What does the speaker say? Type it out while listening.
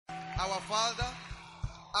our father,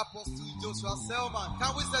 Apostle Joshua Selman.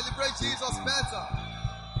 Can we celebrate Jesus better?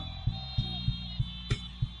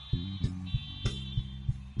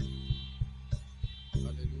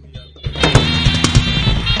 Hallelujah.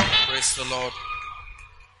 Praise the Lord.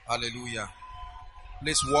 Hallelujah.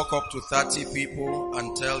 Please walk up to 30 people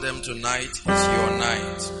and tell them tonight is your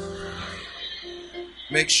night.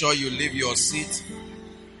 Make sure you leave your seat.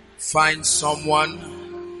 Find someone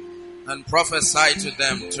and prophesy to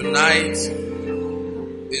them. Tonight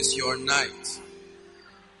is your night.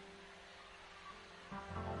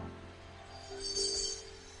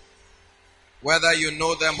 Whether you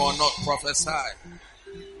know them or not, prophesy.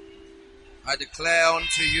 I declare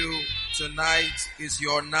unto you, tonight is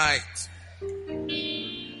your night.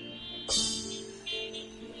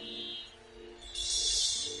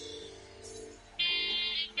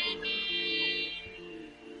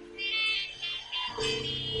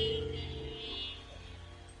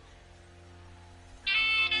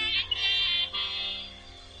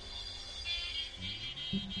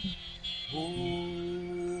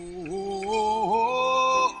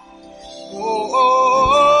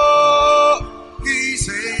 He's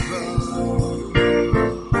able.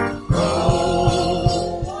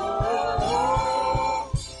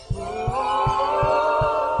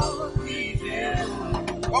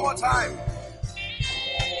 One more time.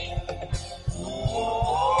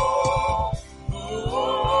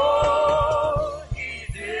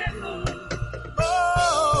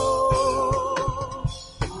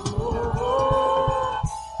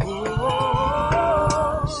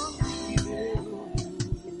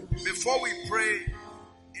 Before we pray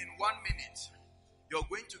in 1 minute, you're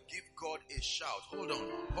going to give God a shout. Hold on.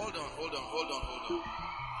 Don't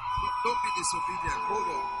be disobedient. Hold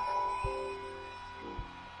on.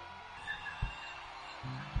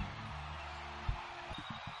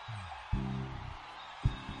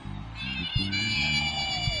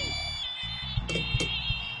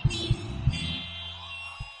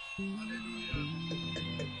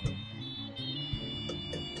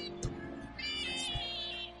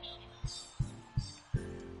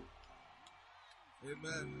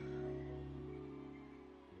 Amen.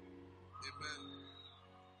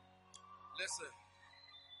 Listen.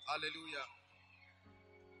 Hallelujah.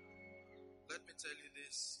 Let me tell you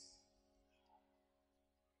this.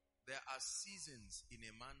 There are seasons in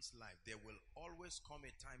a man's life. There will always come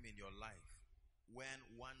a time in your life when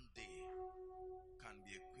one day can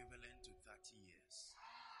be equivalent to 30 years.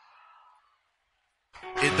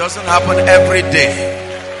 It doesn't happen every day.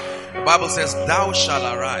 The Bible says, thou shalt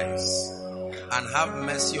arise and have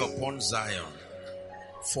mercy upon Zion,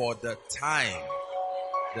 for the time.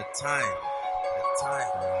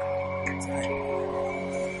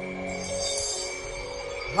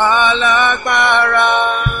 Alagbara,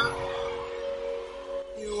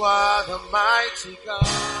 you are the mighty God.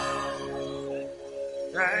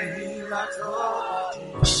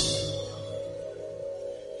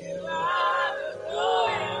 You are the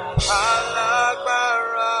glorious Alagbara.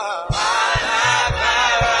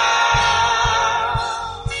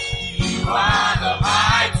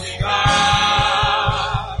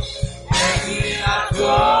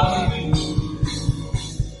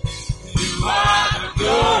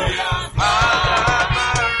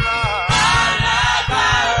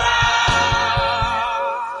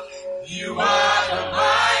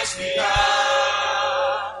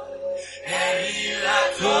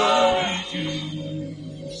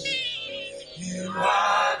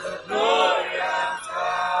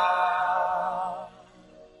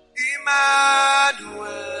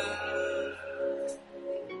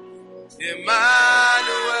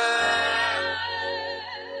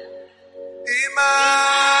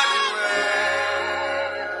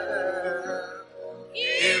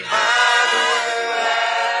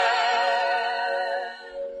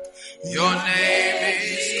 Your name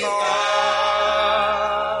is called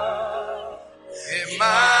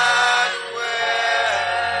Emmanuel.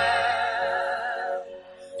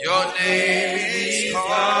 Your name is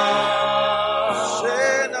called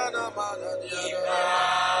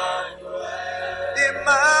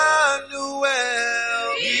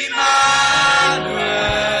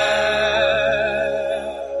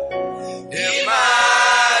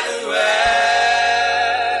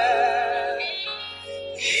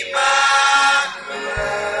Emmanuel.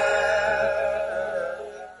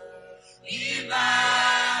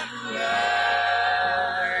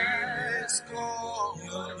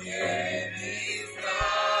 Your name is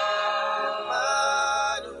called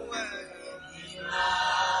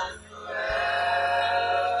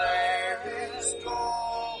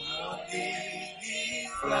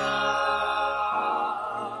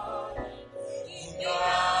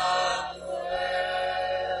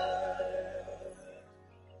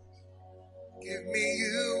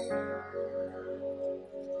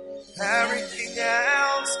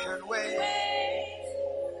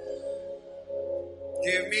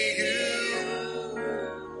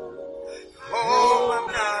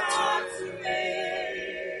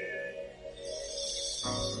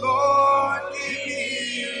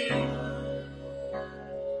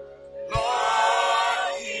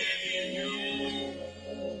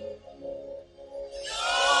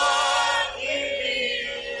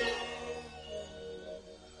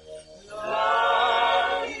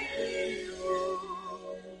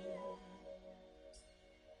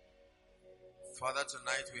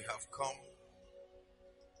tonight we have come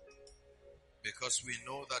because we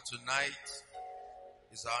know that tonight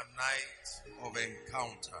is our night of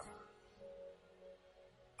encounter.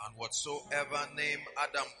 And whatsoever name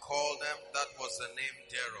Adam called them, that was the name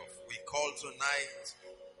thereof. We call tonight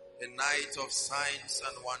a night of signs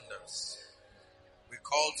and wonders. We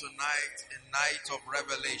call tonight a night of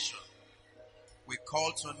revelation. We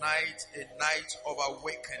call tonight a night of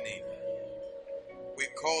awakening. We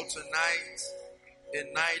call tonight a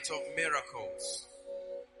night of miracles,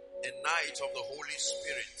 a night of the Holy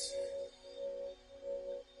Spirit.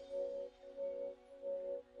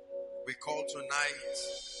 We call tonight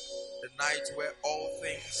a night where all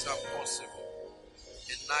things are possible,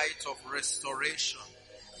 a night of restoration,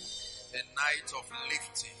 a night of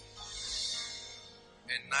lifting,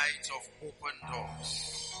 a night of open doors.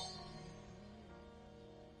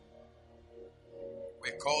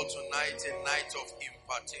 We call tonight a night of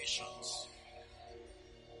impartations,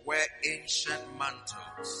 where ancient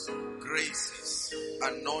mantles, graces,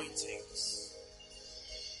 anointings.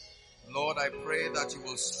 Lord, I pray that you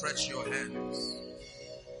will stretch your hands.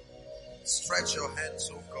 Stretch your hands,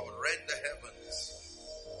 oh God, rend the heavens.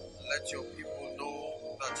 Let your people know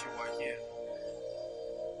that you are here.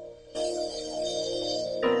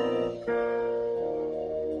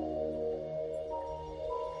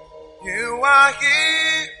 You are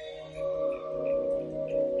here,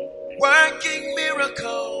 working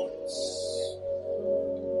miracles.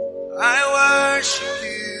 I worship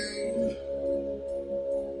you.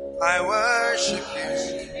 I worship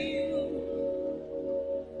you.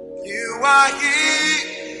 You are here.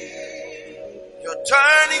 You're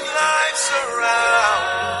turning lives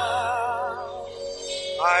around.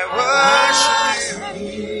 I worship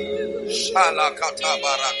you. Shalakata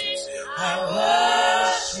baratusia. I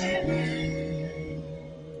worship you.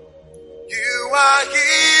 You are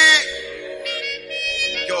here.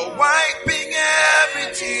 You're wiping every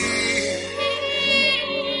tear.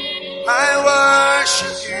 I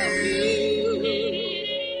worship you.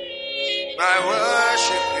 I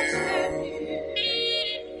worship you.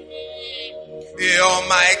 You're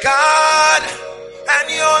my God, and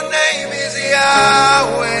your name is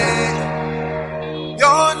Yahweh.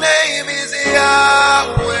 Your name is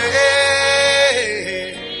Yahweh.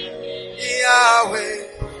 Yahweh.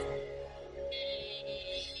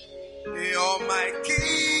 You're my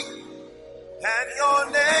King, and your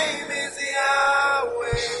name is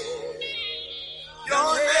Yahweh.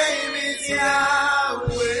 Your name is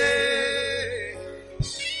Yahweh.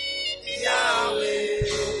 Yahweh.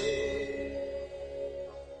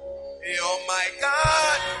 You're my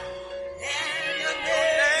God, and your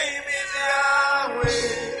name is Yahweh.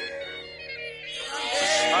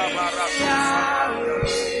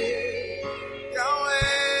 Yahweh.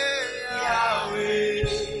 Yahweh.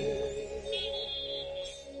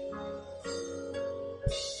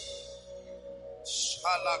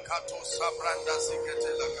 Shalakato sabranda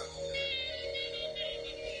ziketelaka.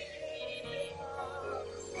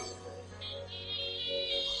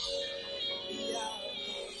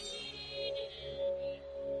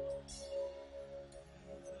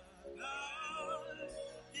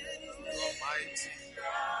 You're mighty.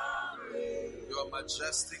 You're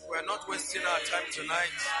majestic. We're not wasting our time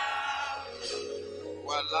tonight.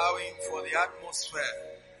 We're allowing for the atmosphere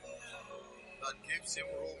that gives him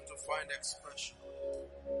room to find expression.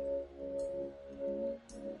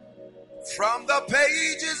 From the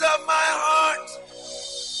pages of my heart,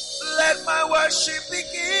 let my worship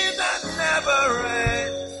begin and never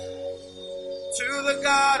end. To the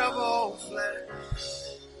God of all flesh.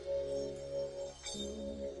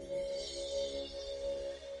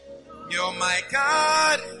 You're my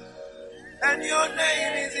God, and your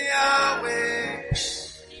name is Yahweh.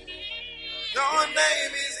 Your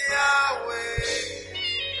name is Yahweh.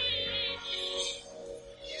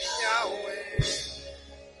 Yahweh.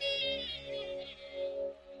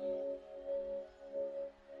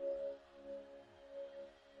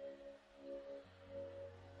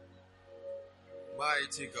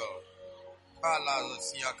 Mighty God.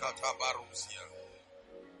 Palazia katabarusia.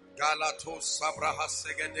 Galatos sabraha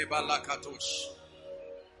segede balakatosh.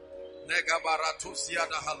 Negabaratusia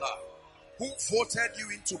dahala. Who voted you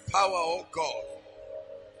into power, oh God?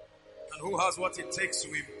 And who has what it takes to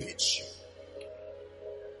impeach you?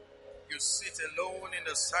 You sit alone in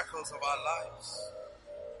the circles of our lives.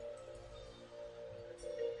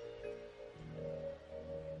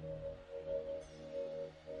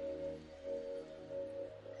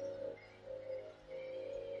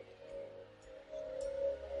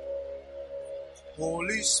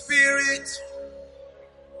 Holy Spirit,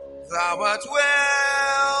 thou art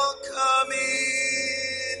welcome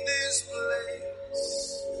in this place.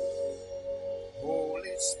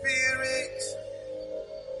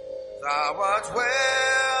 Thou art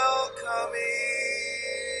welcome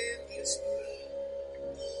in this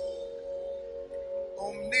place.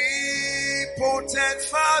 Omnipotent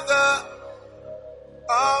Father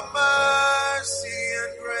of mercy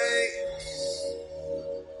and grace,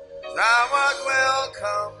 thou art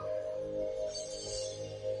welcome.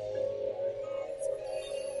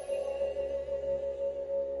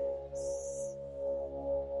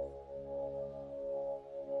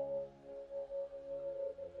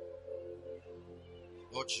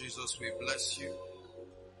 Lord Jesus, we bless you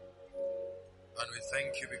and we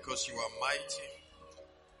thank you because you are mighty.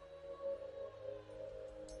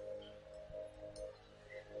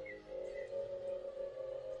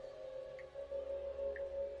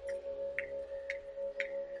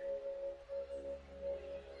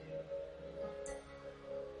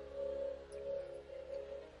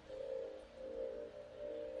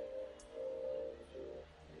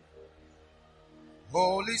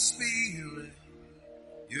 Holy Spirit,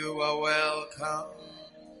 you are welcome.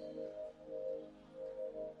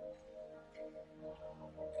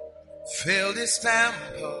 Fill this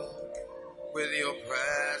temple with your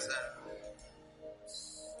presence.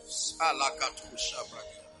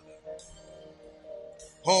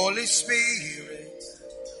 Holy Spirit,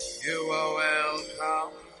 you are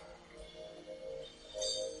welcome.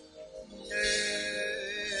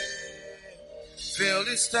 Fill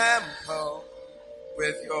this temple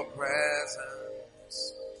with your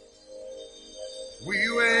presence. We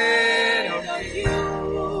wait on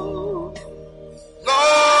you.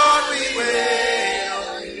 Lord, we wait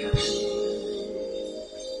on you.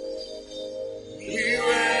 We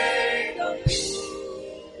wait on you.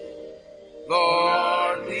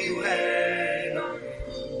 Lord, we wait on you.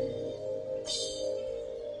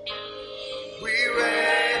 We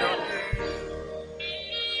wait on you.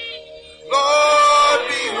 Lord,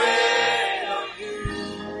 we wait on you.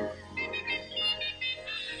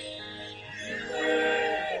 We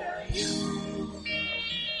wait on you.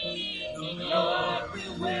 Lord, we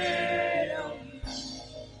wait on you.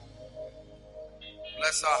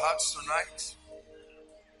 Bless our hearts tonight,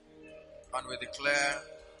 and we declare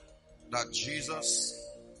that Jesus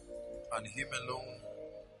and Him alone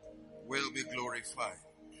will be glorified.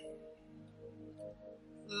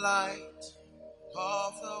 Light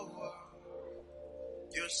of the world,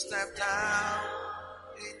 you step down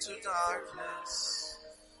into darkness.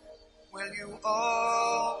 Will you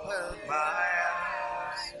open my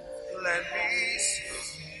eyes? Let me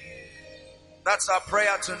see. That's our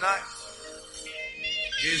prayer tonight.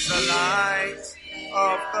 He's the light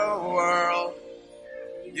of the world.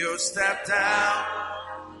 You step down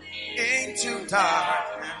into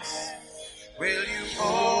darkness. Will you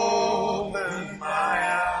open my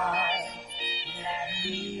eyes?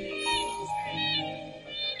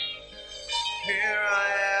 Here I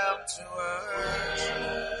am to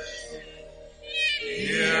worship.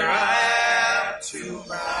 Here I am to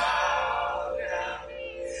bow down.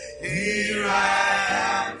 Here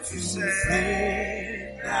I am to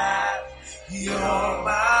say that you're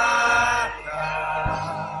my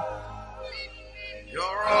God.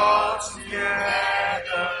 You're all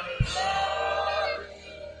together,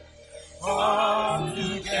 all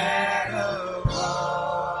together,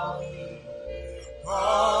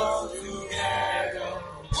 all together,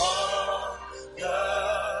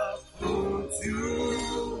 wonderful to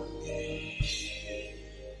me.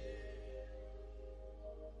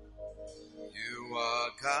 You are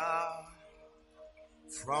God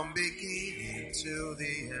from beginning to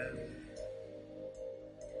the end.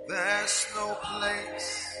 There's no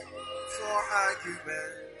place for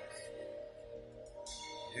argument.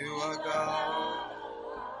 You are God.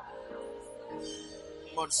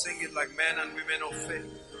 Come on, sing it like men and women of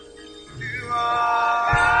faith. You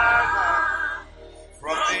are God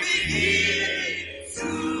from the beginning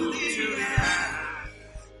to the end.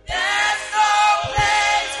 There's no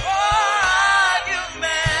place for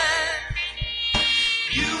argument.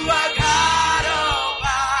 You are God all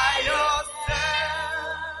by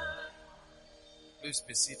yourself. Please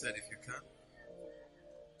be seated if you can.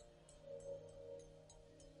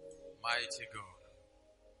 Mighty God.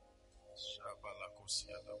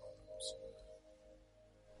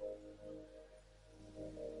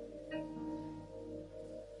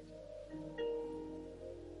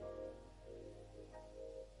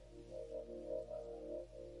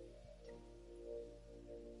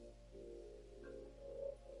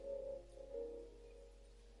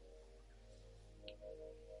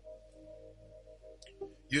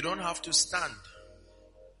 You don't have to stand,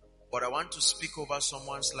 but I want to speak over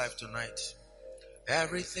someone's life tonight.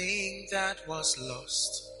 Everything that was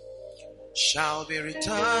lost shall be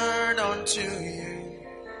returned unto you.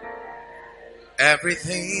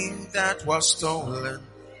 Everything that was stolen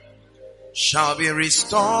shall be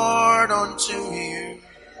restored unto you.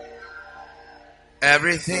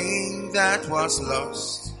 Everything that was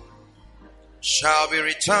lost shall be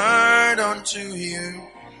returned unto you.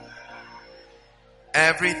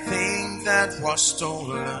 Everything that was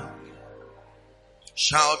stolen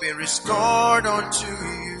shall be restored unto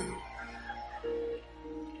you.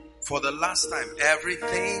 For the last time,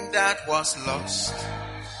 everything that was lost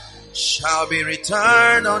shall be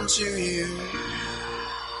returned unto you.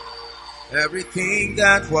 Everything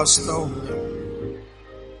that was stolen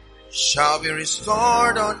shall be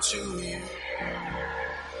restored unto you.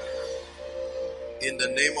 In the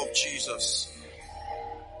name of Jesus.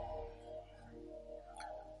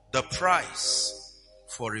 The price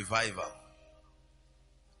for revival.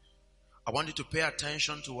 I want you to pay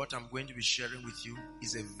attention to what I'm going to be sharing with you.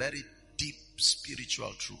 Is a very deep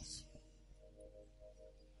spiritual truth.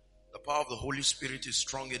 The power of the Holy Spirit is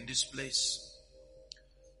strong in this place.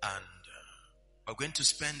 And we're going to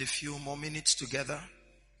spend a few more minutes together.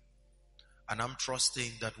 And I'm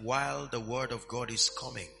trusting that while the word of God is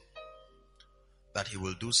coming, that he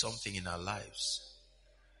will do something in our lives.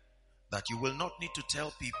 That you will not need to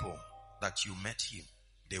tell people that you met him.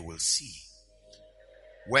 They will see.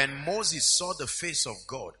 When Moses saw the face of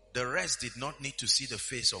God, the rest did not need to see the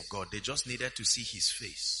face of God. They just needed to see his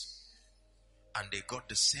face. And they got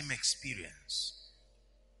the same experience.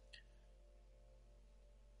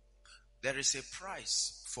 There is a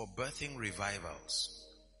price for birthing revivals.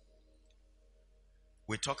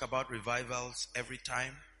 We talk about revivals every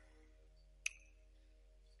time.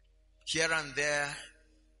 Here and there,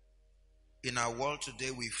 in our world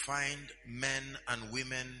today, we find men and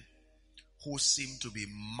women who seem to be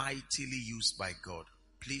mightily used by God.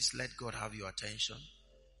 Please let God have your attention.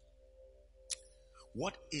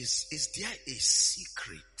 What is there a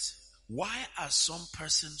secret? Why are some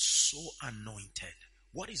persons so anointed?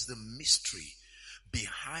 What is the mystery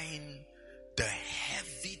behind the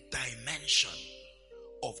heavy dimension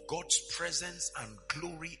of God's presence and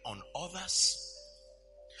glory on others?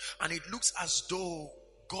 And it looks as though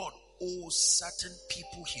God owes certain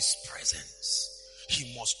people his presence.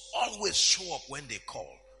 He must always show up when they call.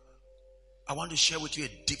 I want to share with you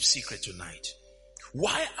a deep secret tonight.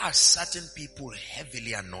 Why are certain people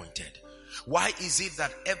heavily anointed? Why is it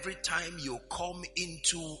that every time you come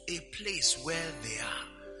into a place where they are,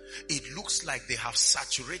 it looks like they have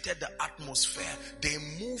saturated the atmosphere? They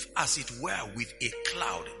move as it were with a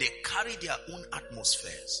cloud. They carry their own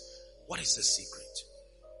atmospheres. What is the secret?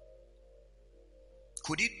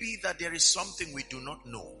 Could it be that there is something we do not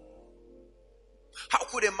know? How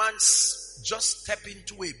could a man just step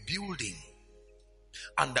into a building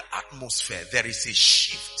and the atmosphere, there is a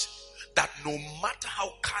shift that no matter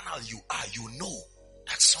how carnal you are, you know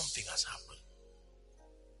that something has happened?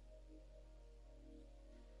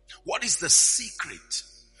 What is the secret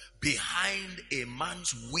behind a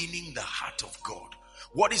man's winning the heart of God?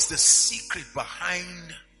 What is the secret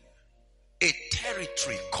behind a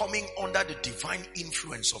territory coming under the divine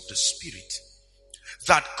influence of the Spirit?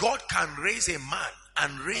 That God can raise a man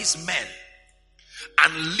and raise men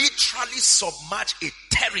and literally submerge a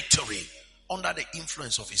territory under the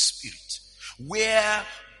influence of his Spirit, where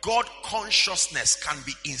God consciousness can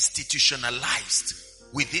be institutionalized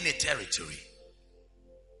within a territory.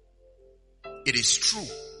 It is true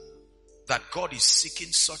that God is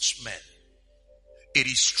seeking such men. It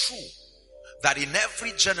is true that in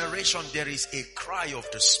every generation there is a cry of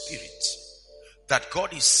the Spirit, that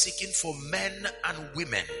God is seeking for men and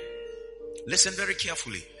women, listen very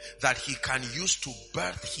carefully, that he can use to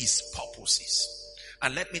birth his purposes.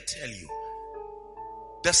 And let me tell you,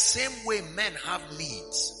 the same way men have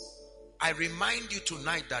needs, I remind you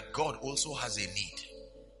tonight that God also has a need.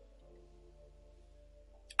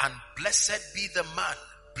 And blessed be the man,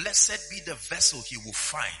 blessed be the vessel he will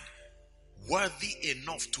find worthy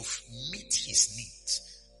enough to meet his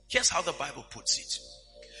needs. Here's how the Bible puts it.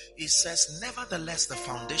 It says, nevertheless, the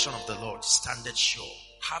foundation of the Lord standeth sure,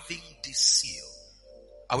 having this seal.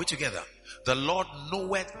 Are we together? The Lord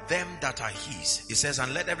knoweth them that are his. It says,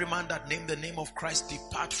 and let every man that name the name of Christ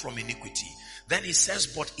depart from iniquity. Then it says,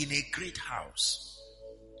 but in a great house.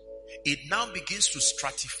 It now begins to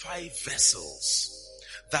stratify vessels.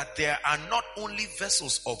 That there are not only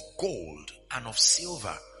vessels of gold and of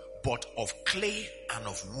silver, but of clay and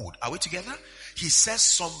of wood. Are we together? He says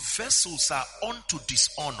some vessels are unto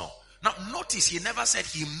dishonor. Now notice he never said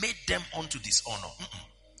he made them unto dishonor.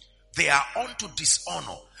 They are unto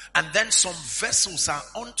dishonor. And then some vessels are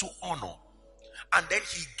unto honor. And then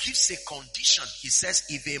he gives a condition. He says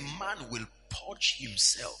if a man will purge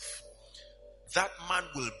himself, that man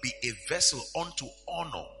will be a vessel unto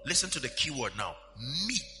honor. Listen to the key word now.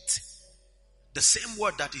 Meet. The same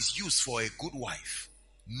word that is used for a good wife.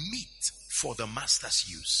 Meet for the master's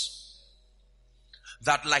use.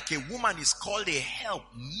 That like a woman is called a help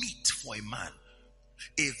meet for a man,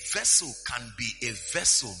 a vessel can be a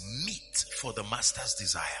vessel meet for the master's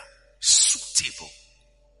desire. Suitable.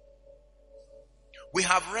 We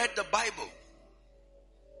have read the Bible,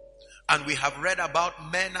 and we have read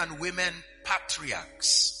about men and women,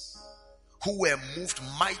 patriarchs, who were moved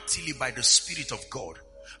mightily by the Spirit of God,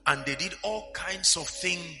 and they did all kinds of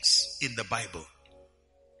things in the Bible.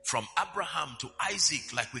 From Abraham to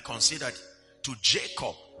Isaac, like we considered, to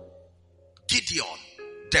Jacob, Gideon,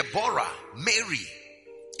 Deborah, Mary,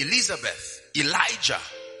 Elizabeth, Elijah,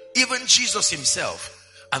 even Jesus himself,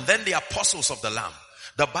 and then the apostles of the Lamb.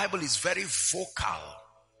 The Bible is very vocal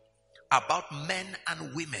about men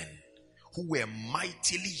and women who were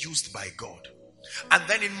mightily used by God. And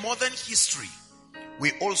then in modern history,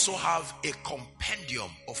 we also have a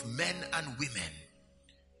compendium of men and women,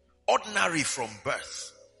 ordinary from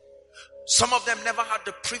birth. Some of them never had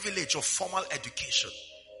the privilege of formal education,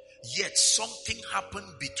 yet something happened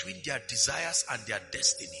between their desires and their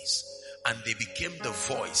destinies, and they became the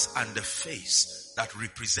voice and the face that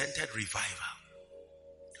represented revival.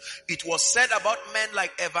 It was said about men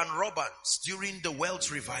like Evan Roberts during the Welsh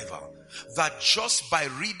revival that just by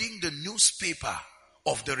reading the newspaper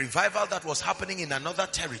of the revival that was happening in another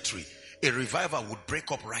territory, a revival would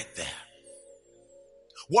break up right there.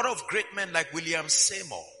 What of great men like William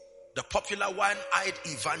Seymour, the popular one-eyed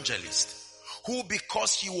evangelist, who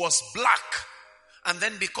because he was black and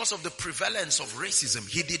then because of the prevalence of racism,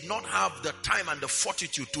 he did not have the time and the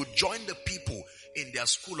fortitude to join the people in their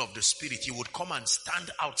school of the Spirit. He would come and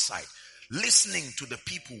stand outside listening to the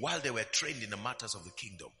people while they were trained in the matters of the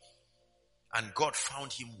kingdom. And God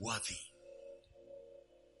found him worthy.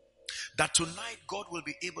 That tonight God will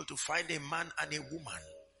be able to find a man and a woman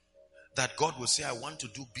that God will say, I want to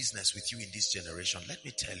do business with you in this generation. Let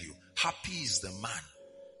me tell you, happy is the man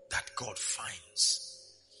that God finds.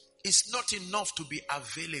 It's not enough to be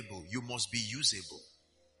available. You must be usable.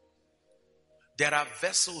 There are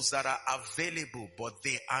vessels that are available, but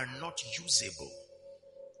they are not usable.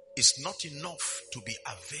 It's not enough to be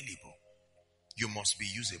available. You must be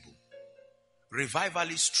usable. Revival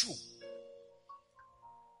is true.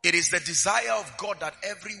 It is the desire of God that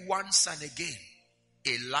every once and again,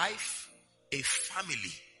 a life, a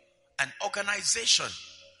family, an organization,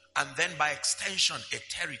 and then by extension, a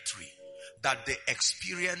territory, that they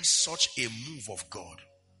experience such a move of God.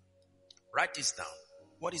 Write this down.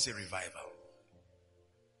 What is a revival?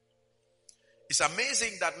 It's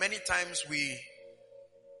amazing that many times we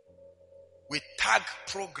tag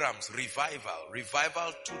programs,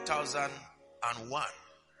 revival 2001,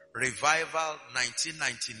 revival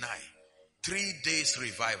 1999, 3 days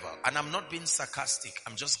revival. And I'm not being sarcastic.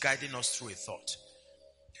 I'm just guiding us through a thought.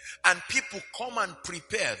 And people come and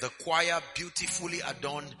prepare. The choir beautifully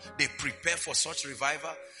adorned. They prepare for such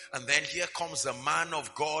revival. And then here comes the man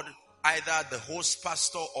of God, either the host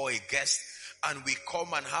pastor or a guest. And we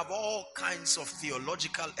come and have all kinds of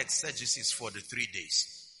theological exegesis for the 3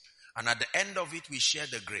 days. And at the end of it, we share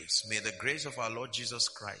the grace. May the grace of our Lord Jesus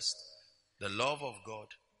Christ, the love of God,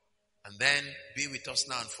 and then be with us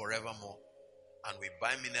now and forevermore. And we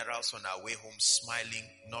buy minerals on our way home, smiling,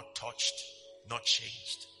 not touched, not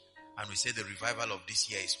changed. And we say the revival of this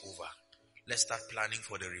year is over. Let's start planning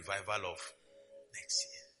for the revival of next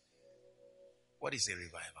year. What is a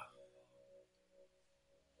revival?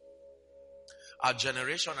 Our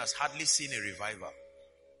generation has hardly seen a revival.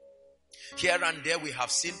 Here and there we have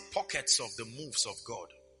seen pockets of the moves of God.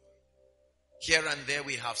 Here and there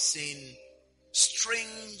we have seen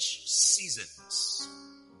strange seasons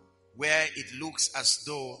where it looks as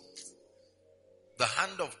though the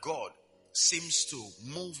hand of God seems to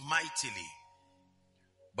move mightily.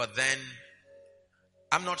 But then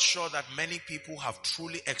I'm not sure that many people have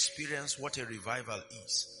truly experienced what a revival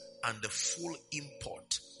is and the full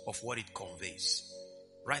import of what it conveys.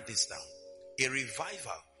 Write this down. A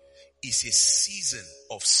revival is a season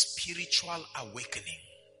of spiritual awakening.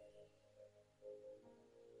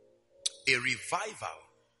 A revival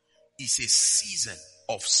is a season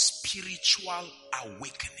of spiritual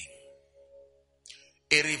awakening.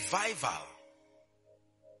 A revival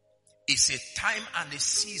is a time and a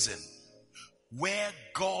season where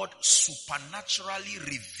God supernaturally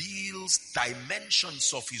reveals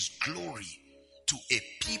dimensions of His glory to a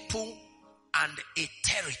people and a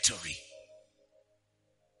territory.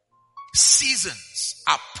 Seasons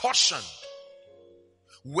are portioned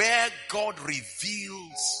where God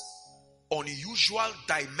reveals unusual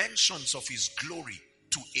dimensions of his glory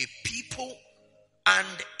to a people and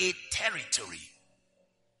a territory.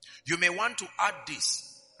 You may want to add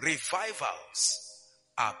this: revivals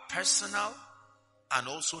are personal and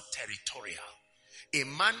also territorial. A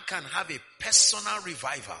man can have a personal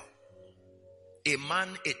revival, a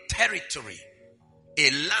man, a territory, a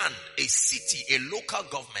land, a city, a local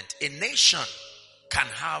government, a nation can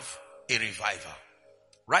have a revival.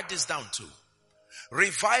 Write this down too.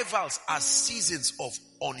 Revivals are seasons of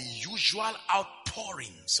unusual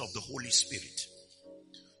outpourings of the Holy Spirit.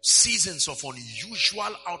 Seasons of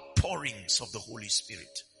unusual outpourings of the Holy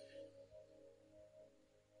Spirit.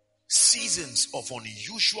 Seasons of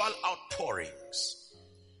unusual outpourings,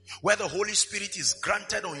 where the Holy Spirit is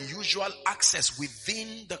granted unusual access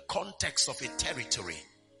within the context of a territory.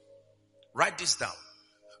 Write this down.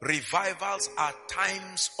 Revivals are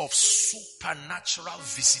times of supernatural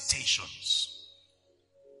visitations.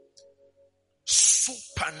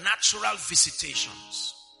 Supernatural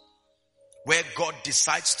visitations, where God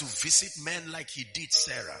decides to visit men like he did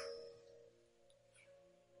Sarah.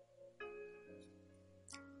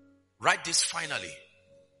 Write this finally.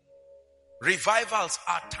 Revivals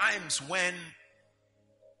are times when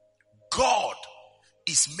God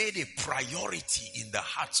is made a priority in the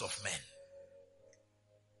hearts of men.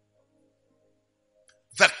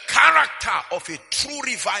 The character of a true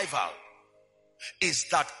revival is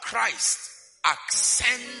that Christ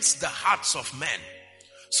ascends the hearts of men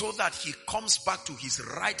so that he comes back to his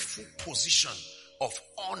rightful position of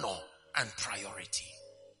honor and priority.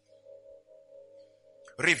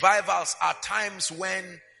 Revivals are times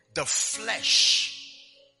when the flesh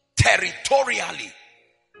territorially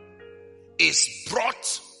is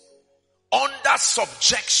brought under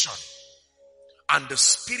subjection and the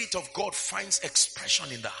Spirit of God finds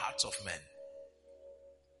expression in the hearts of men.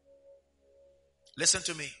 Listen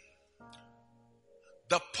to me.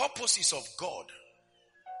 The purposes of God,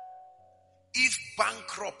 if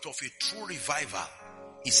bankrupt of a true revival,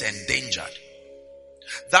 is endangered.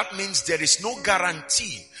 That means there is no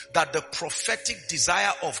guarantee that the prophetic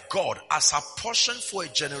desire of God as apportioned for a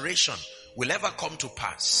generation will ever come to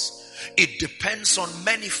pass. It depends on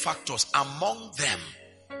many factors, among them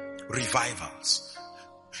revivals.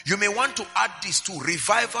 You may want to add this too.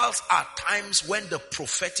 Revivals are times when the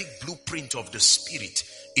prophetic blueprint of the Spirit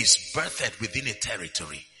is birthed within a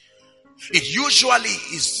territory. It usually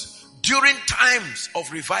is during times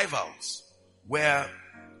of revivals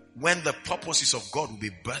when the purposes of God will be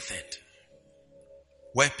birthed,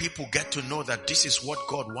 where people get to know that this is what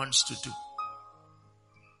God wants to do.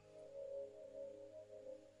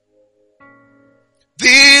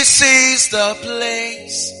 This is the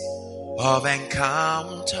place of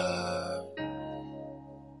encounter.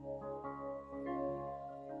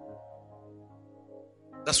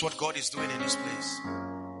 That's what God is doing in this place.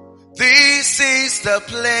 This is the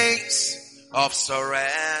place of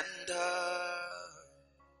surrender.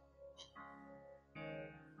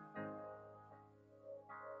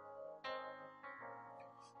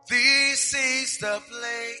 This is the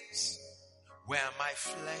place where my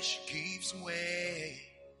flesh gives way.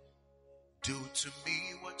 Do to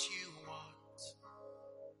me what you want.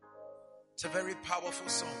 It's a very powerful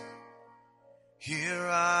song. Here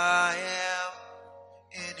I am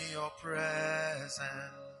in your presence.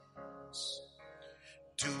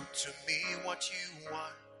 Do to me what you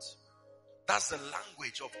want. That's the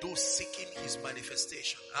language of those seeking his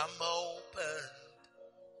manifestation. I'm open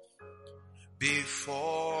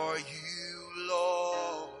before you,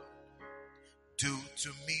 Lord. Do to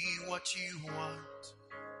me what you want.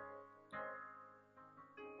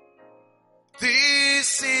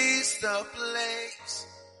 This is the place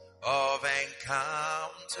of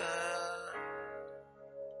encounter.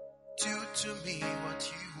 Do to me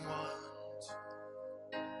what you want.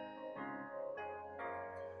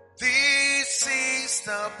 This is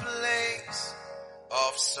the place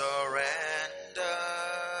of surrender.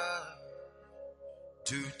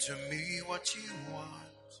 Do to me what you want.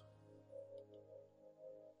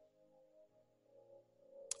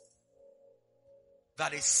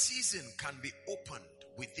 That a season can be opened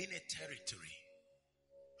within a territory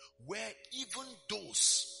where even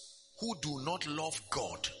those who do not love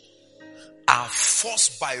God are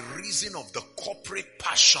forced by reason of the corporate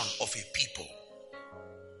passion of a people.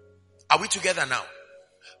 Are we together now?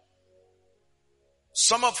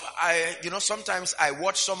 Sometimes I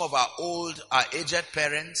watch some of our aged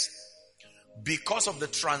parents, because of the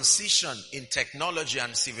transition in technology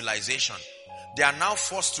and civilization, they are now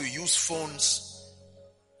forced to use phones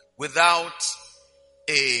without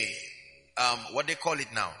what they call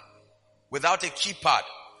it now, without a keypad.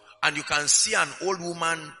 And you can see an old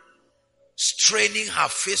woman training her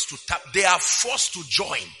face to tap. They are forced to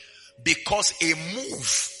join because a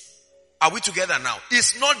move. Are we together now?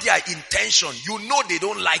 It's not their intention. You know they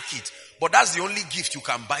don't like it, but that's the only gift you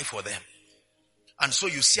can buy for them. And so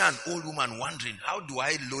you see an old woman wondering, how do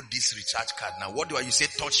I load this recharge card now? What do I? You say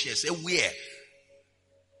touch here. Say where?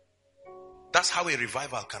 That's how a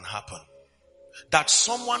revival can happen. That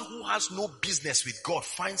someone who has no business with God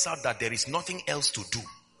finds out that there is nothing else to do.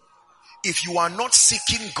 If you are not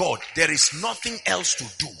seeking God, there is nothing else to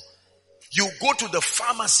do. You go to the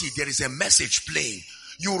pharmacy, there is a message playing.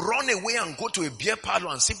 You run away and go to a beer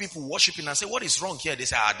parlor and see people worshiping and say, what is wrong here? They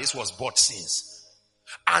say, this was bought since.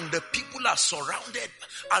 And the people are surrounded,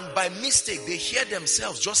 and by mistake they hear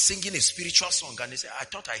themselves just singing a spiritual song and they say, I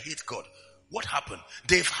thought I hate God. What happened?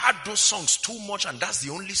 They've heard those songs too much, and that's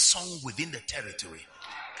the only song within the territory.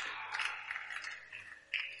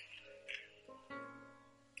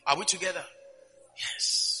 Are we together?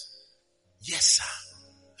 Yes. Yes,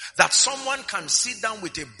 sir. That someone can sit down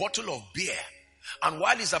with a bottle of beer, and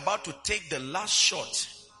while he's about to take the last shot,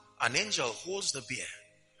 an angel holds the beer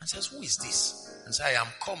and says, who is this? And says, I am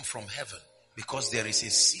come from heaven because there is a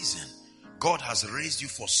season. God has raised you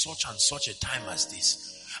for such and such a time as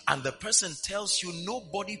this. And the person tells you,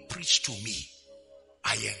 nobody preached to me.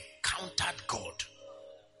 I encountered God.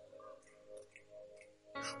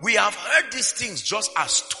 We have heard these things just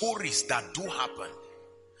as stories that do happen.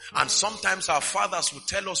 And sometimes our fathers will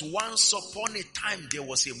tell us, once upon a time there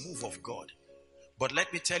was a move of God. But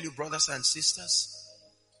let me tell you, brothers and sisters,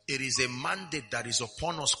 it is a mandate that is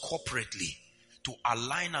upon us corporately to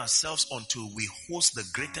align ourselves until we host the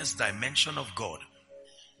greatest dimension of God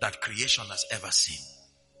that creation has ever seen.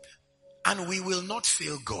 And we will not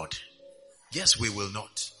fail God. Yes, we will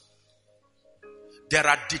not. There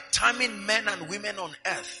are determined men and women on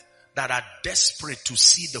earth that are desperate to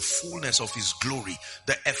see the fullness of His glory,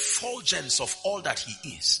 the effulgence of all that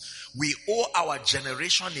He is. We owe our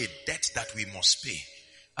generation a debt that we must pay.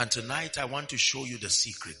 And tonight I want to show you the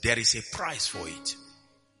secret. There is a price for it.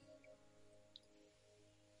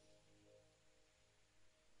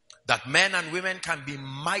 That men and women can be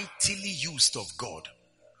mightily used of God,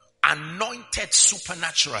 anointed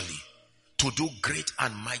supernaturally to do great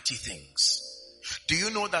and mighty things. Do you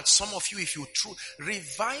know that some of you, if you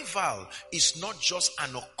revival is not just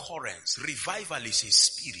an occurrence. Revival is a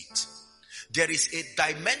spirit. There is a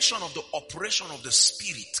dimension of the operation of the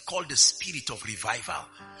spirit called the spirit of revival.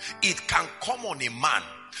 It can come on a man.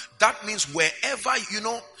 That means wherever,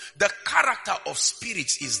 the character of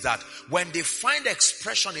spirits is that when they find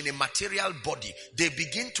expression in a material body, they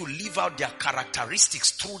begin to live out their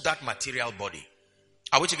characteristics through that material body.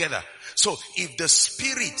 Are we together? So if the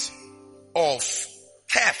spirit of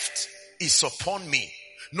theft is upon me,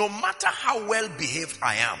 no matter how well behaved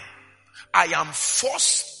I am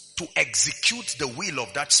forced to execute the will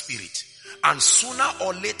of that spirit. And sooner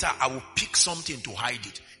or later, I will pick something to hide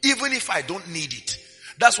it, even if I don't need it.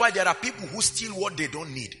 That's why there are people who steal what they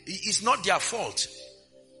don't need. It's not their fault.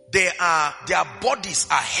 Their bodies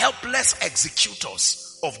are helpless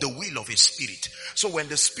executors of the will of a spirit. So when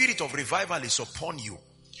the spirit of revival is upon you,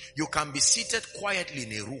 you can be seated quietly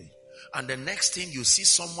in a room, and the next thing you see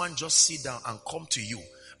someone just sit down and come to you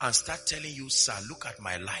and start telling you, sir, look at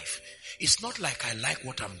my life. It's not like I like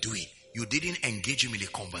what I'm doing. You didn't engage him in a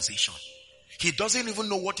conversation. He doesn't even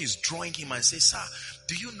know what is drawing him, and say, sir,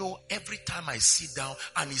 do you know every time I sit down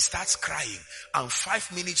and he starts crying and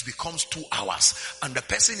 5 minutes becomes 2 hours and the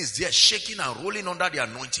person is there shaking and rolling under the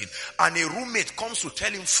anointing, and a roommate comes to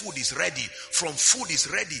tell him food is ready. From food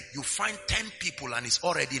is ready, you find 10 people and it's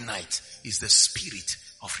already night. It's the spirit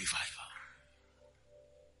of revival.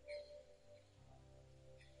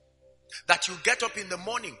 That you get up in the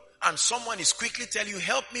morning and someone is quickly telling you,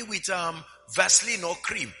 help me with Vaseline or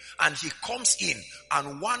cream. And he comes in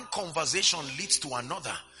and one conversation leads to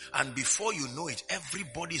another. And before you know it,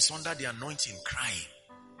 everybody is under the anointing crying.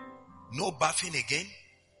 No bathing again,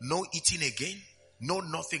 no eating again, no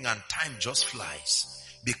nothing, and time just flies.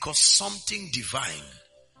 Because something divine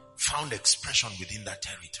found expression within that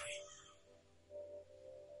territory.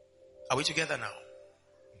 Are we together now?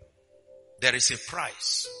 There is a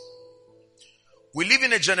price. We live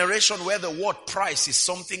in a generation where the word price is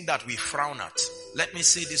something that we frown at. Let me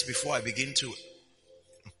say this before I begin to.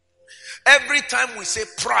 Every time we say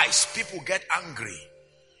price, people get angry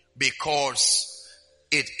because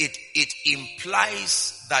it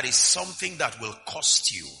implies that it's something that will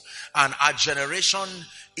cost you. And our generation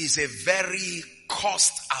is a very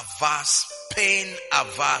cost-averse,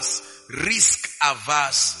 pain-averse,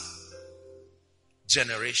 risk-averse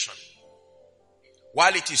generation.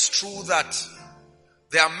 While it is true that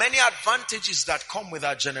there are many advantages that come with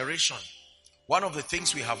our generation, One of the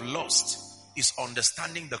things we have lost is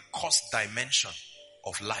understanding the cost dimension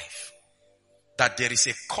of life. That there is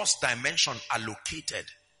a cost dimension allocated.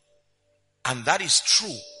 And that is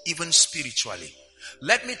true even spiritually.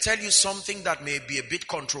 Let me tell you something that may be a bit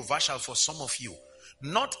controversial for some of you.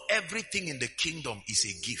 Not everything in the kingdom is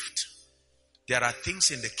a gift. There are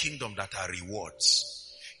things in the kingdom that are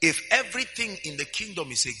rewards. If everything in the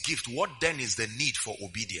kingdom is a gift, what then is the need for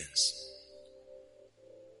obedience?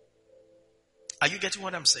 Are you getting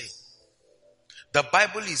what I'm saying? The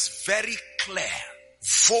Bible is very clear,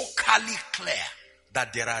 vocally clear,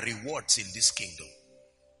 that there are rewards in this kingdom.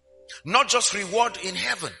 Not just reward in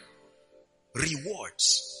heaven.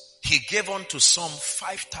 Rewards. He gave unto some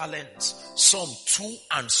 5 talents, some 2,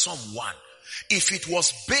 and some 1. If it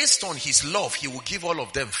was based on his love, he would give all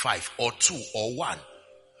of them 5 or 2 or 1.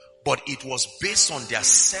 But it was based on their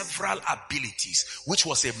several abilities, which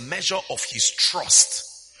was a measure of his trust.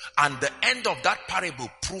 And the end of that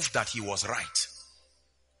parable proved that he was right.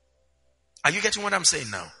 Are you getting what I'm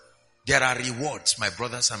saying now? There are rewards, my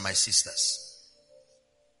brothers and my sisters.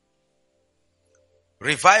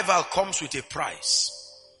 Revival comes with a price.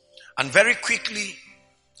 And very quickly,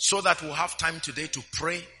 so that we'll have time today to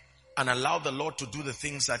pray and allow the Lord to do the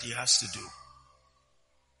things that he has to do.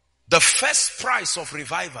 The first price of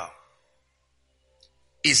revival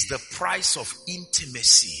is the price of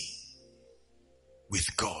intimacy with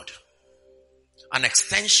God. An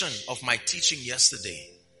extension of my teaching yesterday.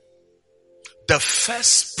 The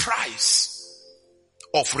first price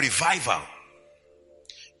of revival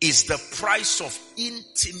is the price of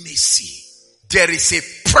intimacy. There is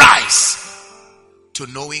a price to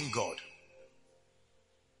knowing God.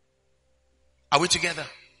 Are we together?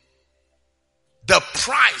 The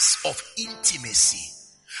price of intimacy.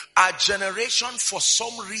 Our generation, for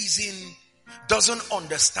some reason, doesn't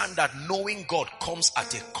understand that knowing God comes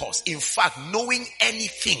at a cost. In fact, knowing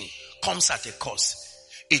anything comes at a cost.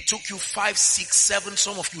 It took you 5, 6, 7,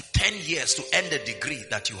 some of you 10 years to earn the degree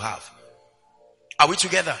that you have. Are we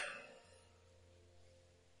together?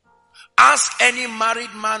 Ask any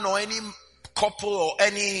married man or any couple or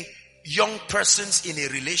any young persons in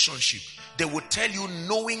a relationship. They will tell you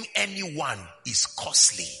knowing anyone is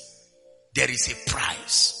costly. There is a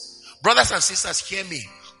price. Brothers and sisters, hear me.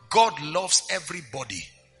 God loves everybody,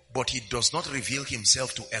 but he does not reveal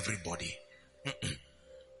himself to everybody.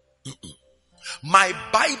 My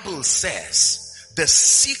Bible says the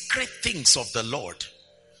secret things of the Lord.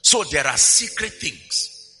 So there are secret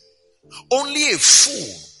things. Only a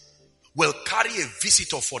fool will carry a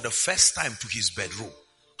visitor for the first time to his bedroom.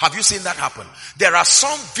 Have you seen that happen? There are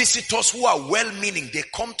some visitors who are well-meaning. They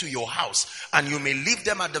come to your house and you may leave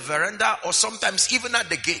them at the veranda or sometimes even at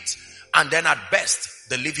the gate, and then at best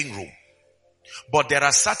the living room. But there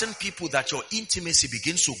are certain people that your intimacy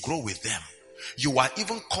begins to grow with them. You are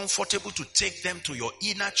even comfortable to take them to your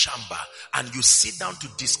inner chamber and you sit down to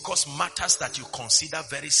discuss matters that you consider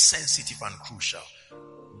very sensitive and crucial.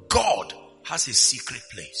 God has a secret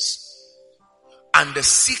place. And the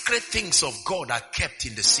secret things of God are kept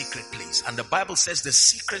in the secret place. And the Bible says the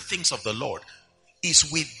secret things of the Lord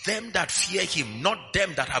is with them that fear him, not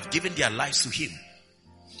them that have given their lives to him.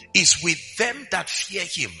 Is with them that fear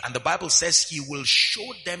him. And the Bible says he will show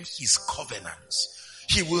them his covenants.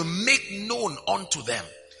 He will make known unto them.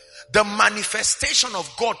 The manifestation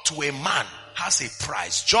of God to a man has a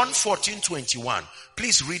price. John 14:21.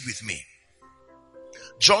 Please read with me.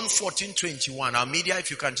 John 14:21. Our media,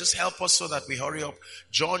 if you can just help us so that we hurry up.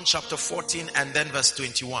 John chapter 14 and then verse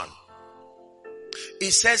 21.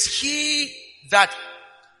 It says, he that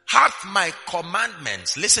hath my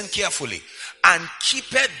commandments, listen carefully, and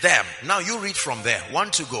keepeth them. Now you read from there.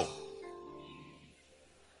 1 to go.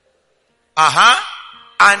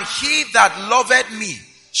 And he that loveth me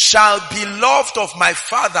shall be loved of my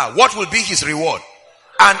Father. What will be his reward?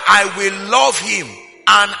 And I will love him,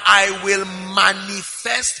 and I will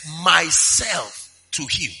manifest myself to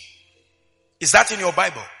him. Is that in your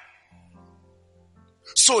Bible?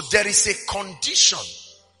 So there is a condition.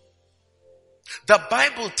 The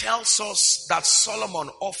Bible tells us that Solomon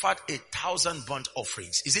offered 1,000 burnt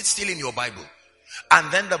offerings. Is it still in your Bible?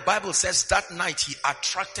 And then the Bible says that night he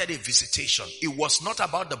attracted a visitation. It was not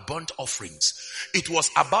about the burnt offerings. It was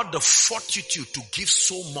about the fortitude to give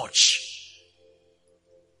so much.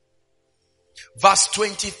 Verse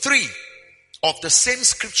 23 of the same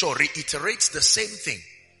scripture reiterates the same thing.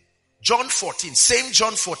 John 14, same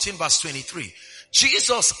John 14 verse 23.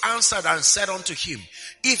 Jesus answered and said unto him,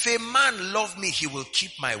 if a man love me, he will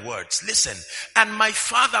keep my words. Listen, and my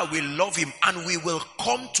Father will love him, and we will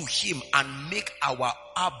come to him and make our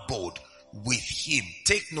abode with him.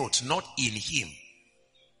 Take note, not in him.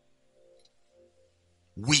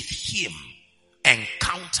 with him.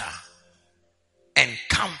 Encounter.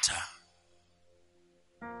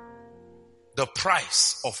 The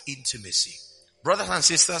price of intimacy. Brothers and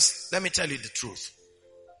sisters, let me tell you the truth.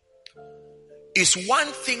 It's one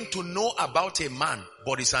thing to know about a man,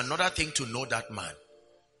 but it's another thing to know that man.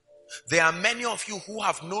 There are many of you who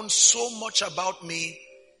have known so much about me.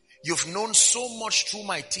 You've known so much through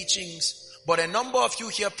my teachings, but a number of you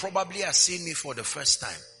here probably are seeing me for the first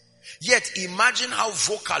time. Yet imagine how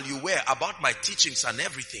vocal you were about my teachings and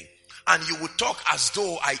everything. And you would talk as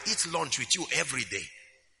though I eat lunch with you every day.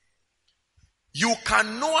 You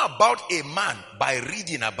can know about a man by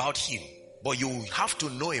reading about him, but you have to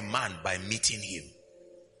know a man by meeting him.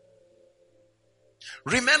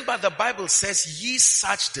 Remember, the Bible says, ye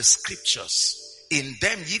search the scriptures. In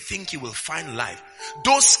them ye think you will find life.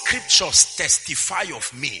 Those scriptures testify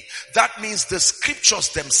of me. That means the scriptures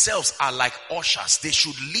themselves are like ushers. They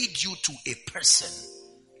should lead you to a person.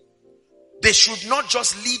 They should not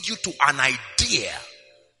just lead you to an idea.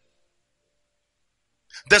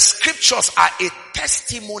 The scriptures are a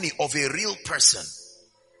testimony of a real person.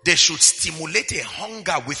 They should stimulate a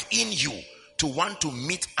hunger within you to want to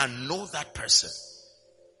meet and know that person.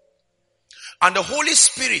 And the Holy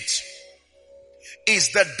Spirit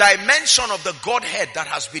is the dimension of the Godhead that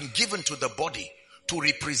has been given to the body to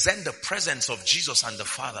represent the presence of Jesus and the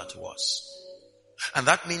Father to us. And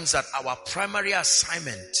that means that our primary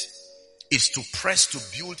assignment is to press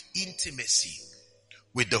to build intimacy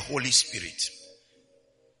with the Holy Spirit.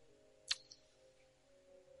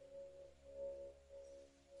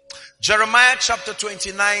 Jeremiah chapter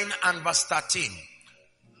 29 and verse 13.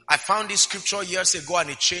 I found this scripture years ago and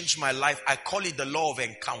it changed my life. I call it the law of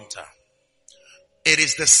encounter. It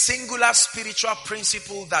is the singular spiritual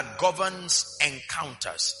principle that governs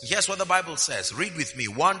encounters. Here's what the Bible says. Read with me.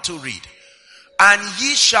 1, 2, read. And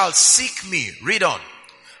ye shall seek me. Read on.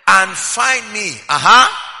 And find me.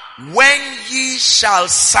 When ye shall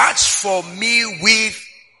search for me with.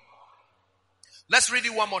 Let's read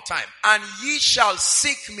it one more time. And ye shall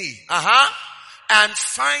seek me. And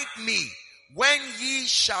find me. When ye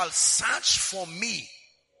shall search for me.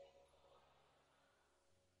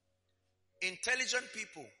 Intelligent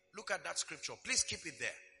people, look at that scripture. Please keep it there.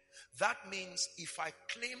 That means if I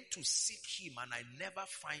claim to seek him and I never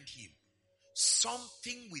find him,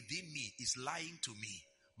 something within me is lying to me.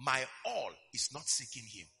 My all is not seeking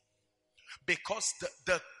him. Because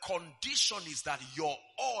the condition is that your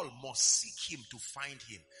all must seek him to find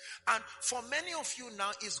him. And for many of you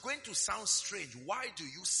now, it's going to sound strange. Why do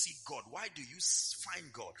you seek God? Why do you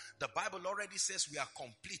find God? The Bible already says we are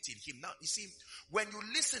complete in him. Now, you see, when you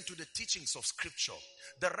listen to the teachings of scripture,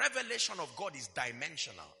 the revelation of God is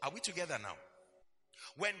dimensional. Are we together now?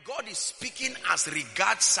 When God is speaking as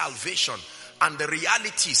regards salvation and the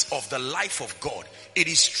realities of the life of God, it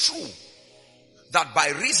is true that by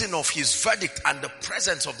reason of his verdict and the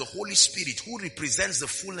presence of the Holy Spirit who represents the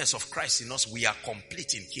fullness of Christ in us, we are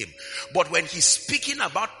complete in him. But when he's speaking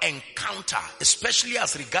about encounter, especially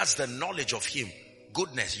as regards the knowledge of him,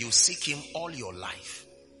 goodness, you seek him all your life.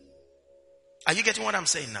 Are you getting what I'm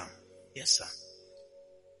saying now? Yes, sir.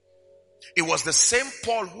 It was the same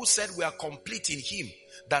Paul who said we are complete in him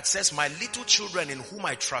that says, my little children in whom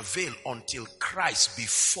I travail until Christ be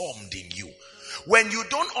formed in you. When you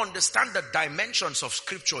don't understand the dimensions of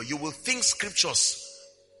scripture, you will think scriptures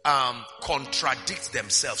contradict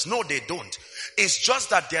themselves. No, they don't. It's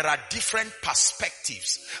just that there are different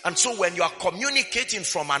perspectives. And so when you are communicating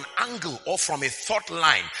from an angle or from a thought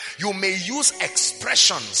line, you may use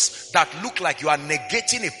expressions that look like you are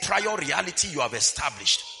negating a prior reality you have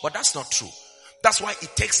established. But that's not true. That's why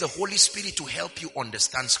it takes the Holy Spirit to help you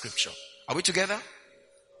understand scripture. Are we together?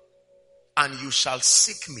 And you shall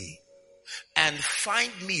seek me and find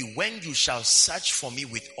me when you shall search for me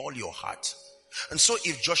with all your heart. And so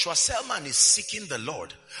if Joshua Selman is seeking the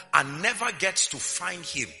Lord and never gets to find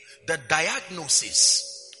him, the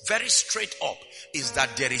diagnosis, very straight up, is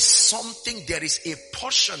that there is something, there is a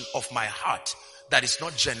portion of my heart that is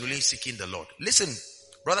not genuinely seeking the Lord. Listen,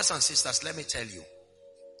 brothers and sisters, let me tell you.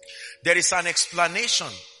 There is an explanation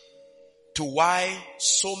to why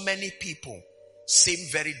so many people seem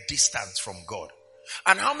very distant from God.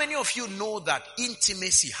 And how many of you know that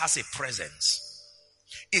intimacy has a presence?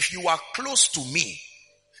 If you are close to me,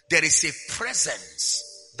 there is a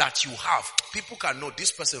presence that you have. People can know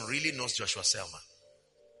this person really knows Joshua Selman.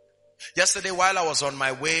 Yesterday, while I was on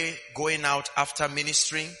my way going out after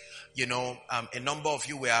ministering, a number of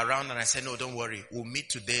you were around and I said, no, don't worry. We'll meet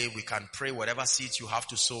today. We can pray whatever seeds you have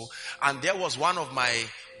to sow. And there was one of my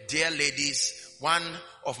dear ladies one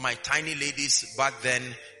of my tiny ladies back then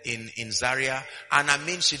in Zaria. And I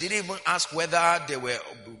mean, she didn't even ask whether there were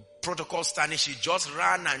protocol standing. She just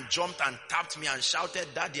ran and jumped and tapped me and shouted,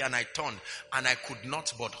 "Daddy," and I turned and I could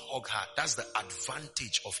not but hug her. That's the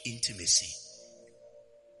advantage of intimacy.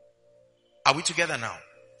 Are we together now?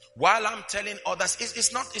 While I'm telling others,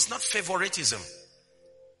 it's not favoritism.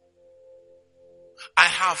 I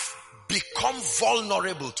have become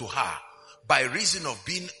vulnerable to her by reason of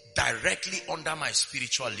being directly under my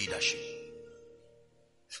spiritual leadership.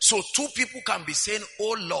 So two people can be saying,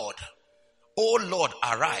 "Oh Lord,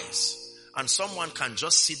 arise." And someone can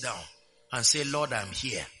just sit down and say, "Lord, I'm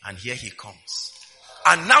here." And here he comes.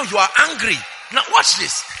 And now you are angry. Now watch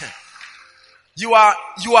this.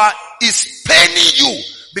 It's paining you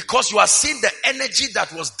because you are seeing the energy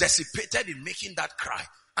that was dissipated in making that cry.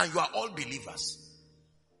 And you are all believers.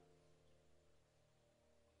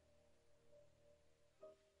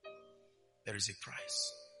 There is a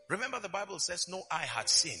price. Remember, the Bible says no eye had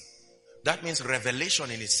seen. That means revelation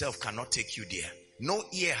in itself cannot take you there. No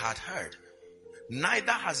ear had heard.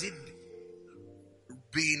 Neither has it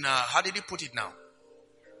been, how did he put it now?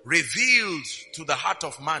 Revealed to the heart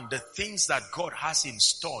of man the things that God has in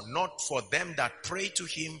store, not for them that pray to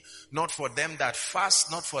him, not for them that fast,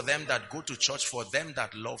 not for them that go to church, for them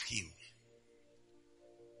that love him.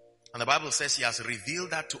 And the Bible says he has revealed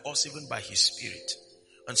that to us even by his Spirit.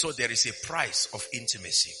 And so there is a price of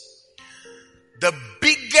intimacy. The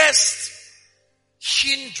biggest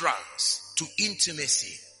hindrance to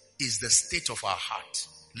intimacy is the state of our heart.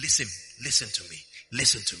 Listen to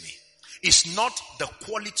me. It's not the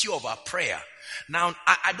quality of our prayer. Now,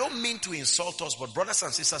 I don't mean to insult us, but brothers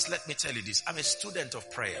and sisters, let me tell you this. I'm a student of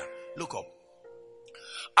prayer. Look up.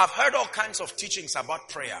 I've heard all kinds of teachings about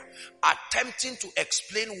prayer, attempting to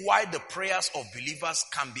explain why the prayers of believers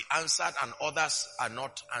can be answered and others are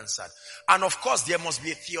not answered. And of course, there must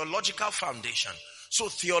be a theological foundation. So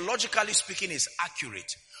theologically speaking is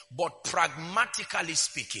accurate, but pragmatically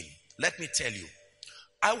speaking, let me tell you,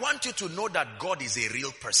 I want you to know that God is a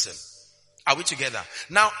real person. Are we together?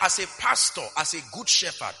 Now, as a pastor, as a good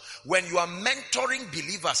shepherd, when you are mentoring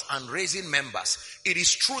believers and raising members, it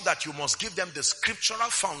is true that you must give them the scriptural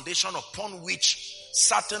foundation upon which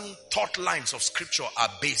certain thought lines of scripture are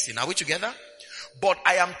based in. Are we together? But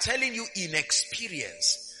I am telling you in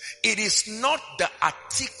experience, it is not the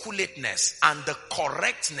articulateness and the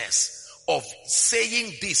correctness of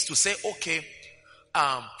saying this to say, okay,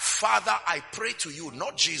 Father, I pray to you,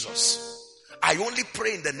 not Jesus. I only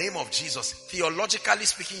pray in the name of Jesus. Theologically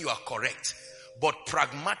speaking, you are correct. But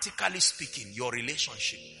pragmatically speaking, your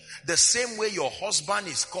relationship. The same way your husband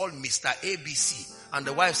is called Mr. ABC and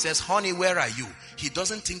the wife says, "Honey, where are you?" He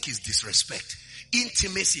doesn't think it's disrespect.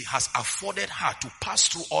 Intimacy has afforded her to pass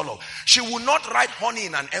through all of. She will not write honey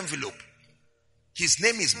in an envelope. His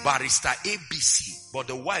name is Barrister ABC, but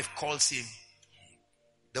the wife calls him.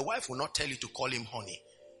 The wife will not tell you to call him honey.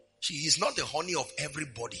 She is not the honey of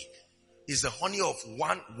everybody. Is the honey of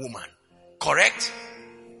one woman. Correct?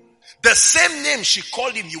 The same name she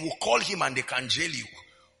called him, you will call him and they can jail you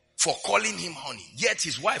for calling him honey. Yet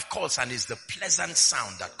his wife calls and it's the pleasant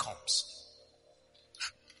sound that comes.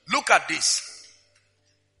 Look at this.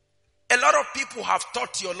 A lot of people have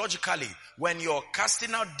taught theologically, when you're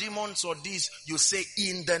casting out demons or this, you say,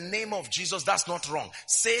 "In the name of Jesus." That's not wrong.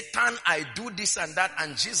 Satan, I do this and that,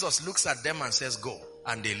 and Jesus looks at them and says, "Go,"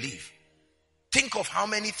 and they leave. Think of how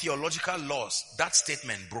many theological laws that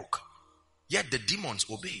statement broke. Yet the demons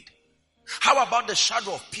obeyed. How about the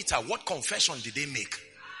shadow of Peter? What confession did they make?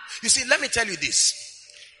 You see, let me tell you this.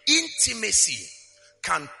 Intimacy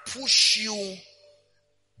can push you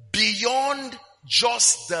beyond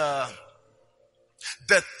just the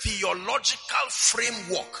theological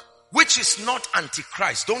framework, which is not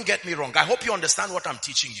antichrist. Don't get me wrong. I hope you understand what I'm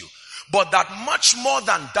teaching you. But that much more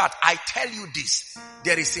than that, I tell you this,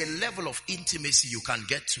 there is a level of intimacy you can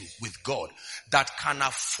get to with God that can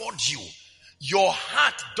afford you. Your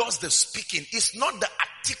heart does the speaking. It's not the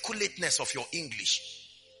articulateness of your English.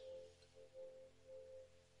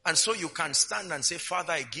 And so you can stand and say,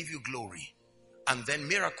 "Father, I give you glory." And then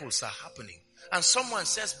miracles are happening. And someone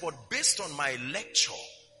says, "But based on my lecture,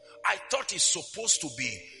 I thought it's supposed to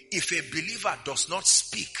be, if a believer does not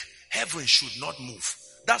speak, heaven should not move."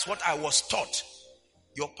 That's what I was taught.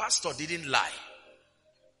 Your pastor didn't lie.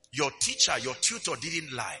 Your teacher, your tutor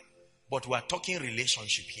didn't lie. But we're talking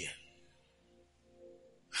relationship here.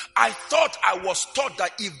 I thought I was taught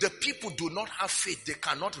that if the people do not have faith, they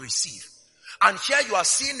cannot receive. And here you are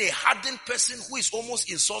seeing a hardened person who is almost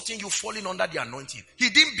insulting you, falling under the anointing. He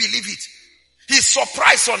didn't believe it. He's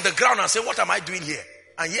surprised on the ground and said, "What am I doing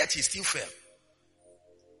here?" And yet he still fell.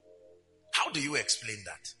 How How do you explain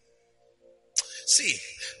that? See,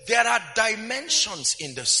 there are dimensions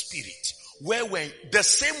in the spirit where when the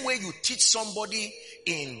same way you teach somebody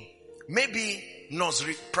in maybe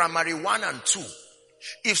nursery, primary 1 and 2,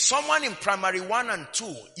 if someone in primary 1 and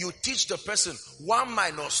 2, you teach the person 1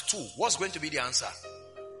 minus 2, what's going to be the answer?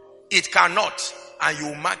 It cannot, and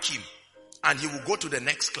you mark him and he will go to the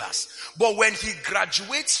next class. But when he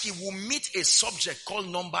graduates, he will meet a subject called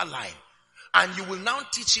number line, and you will now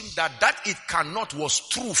teach him that it cannot was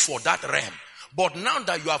true for that realm. But now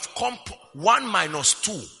that you have come, 1 minus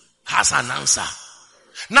 2 has an answer.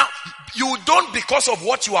 Now, you don't, because of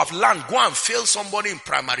what you have learned, go and fail somebody in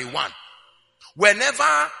primary 1. Whenever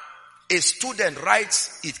a student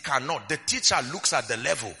writes it cannot, the teacher looks at the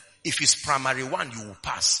level. If it's primary 1, you will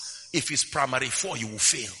pass. If it's primary 4, you will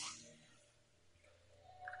fail.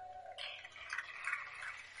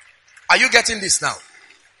 Are you getting this now?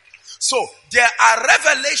 So, there are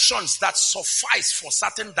revelations that suffice for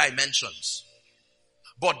certain dimensions.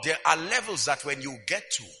 But there are levels that when you get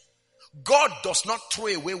to, God does not throw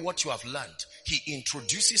away what you have learned. He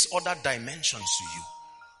introduces other dimensions to you.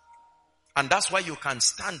 And that's why you can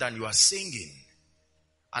stand and you are singing.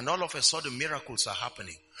 And all of a sudden miracles are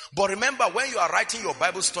happening. But remember, when you are writing your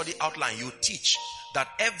Bible study outline, you teach that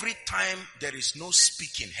every time there is no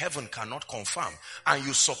speaking, heaven cannot confirm. And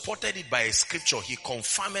you supported it by a scripture. He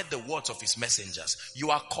confirmed the words of his messengers.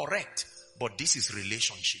 You are correct. But this is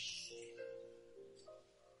relationship.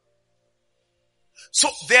 So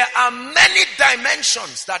there are many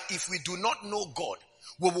dimensions that if we do not know God,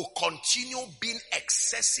 we will continue being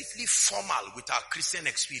excessively formal with our Christian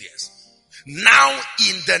experience. Now,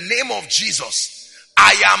 in the name of Jesus,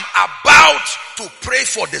 I am about to pray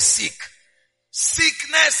for the sick.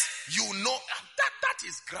 Sickness, you know, that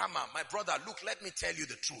is grammar. My brother, look, let me tell you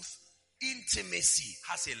the truth. Intimacy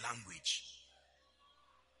has a language.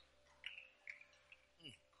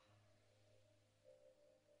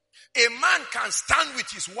 A man can stand with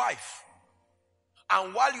his wife,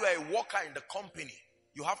 and while you are a worker in the company,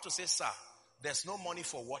 you have to say, sir, there's no money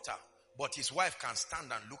for water. But his wife can stand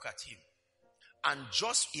and look at him. And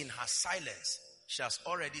just in her silence, she has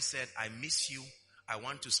already said, I miss you. I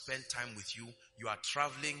want to spend time with you. You are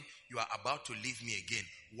traveling. You are about to leave me again.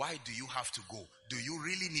 Why do you have to go? Do you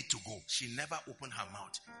really need to go? She never opened her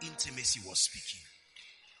mouth. Intimacy was speaking.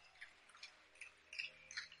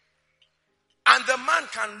 And the man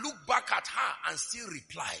can look back at her and still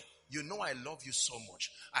reply, you know I love you so much.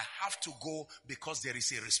 I have to go because there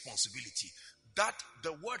is a responsibility. That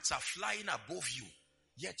the words are flying above you,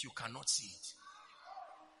 yet you cannot see it.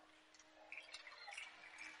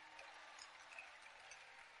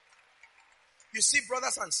 You see,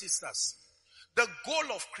 brothers and sisters, the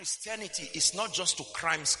goal of Christianity is not just to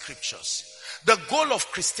cram scriptures. The goal of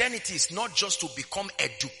Christianity is not just to become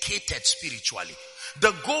educated spiritually.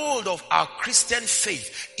 The goal of our Christian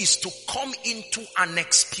faith is to come into an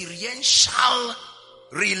experiential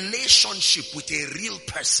relationship with a real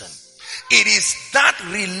person. It is that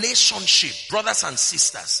relationship, brothers and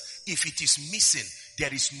sisters, if it is missing,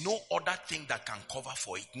 there is no other thing that can cover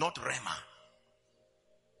for it, not Rema.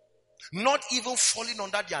 Not even falling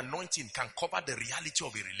under the anointing can cover the reality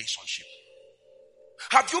of a relationship.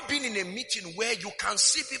 Have you been in a meeting where you can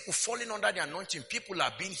see people falling under the anointing, people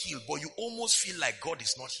are being healed, but you almost feel like God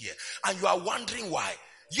is not here, and you are wondering why?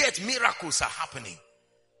 Yet miracles are happening.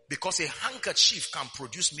 Because a handkerchief can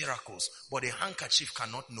produce miracles, but a handkerchief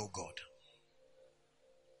cannot know God.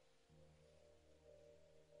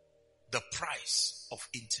 The price of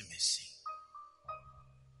intimacy.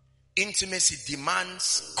 Intimacy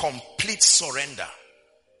demands complete surrender.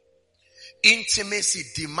 Intimacy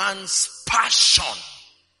demands passion.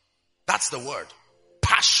 That's the word.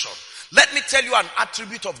 Passion. Let me tell you an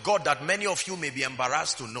attribute of God that many of you may be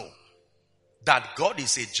embarrassed to know. That God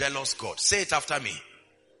is a jealous God. Say it after me.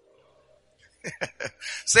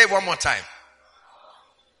 Say it one more time.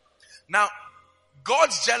 Now,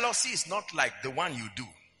 God's jealousy is not like the one you do.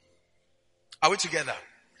 Are we together?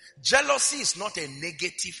 Jealousy is not a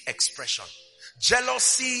negative expression.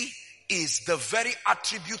 Jealousy is the very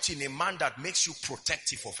attribute in a man that makes you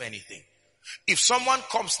protective of anything. If someone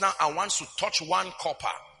comes now and wants to touch one copper,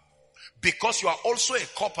 because you are also a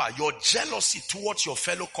copper, your jealousy towards your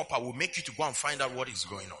fellow copper will make you to go and find out what is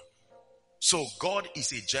going on. So God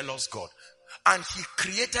is a jealous God. And he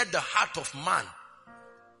created the heart of man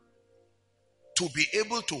to be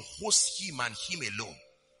able to host him and him alone.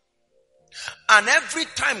 And every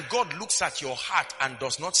time God looks at your heart and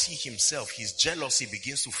does not see himself, his jealousy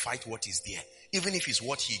begins to fight what is there, even if it's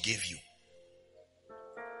what he gave you.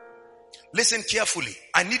 Listen carefully.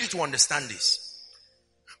 I need you to understand this.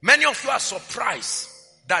 Many of you are surprised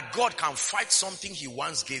that God can fight something he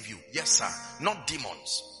once gave you. Yes, sir. Not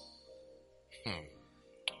demons.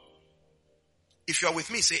 If you are with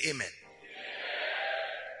me, say amen.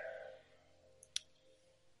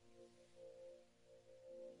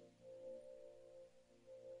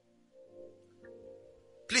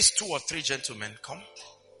 Please, 2 or 3 gentlemen, come.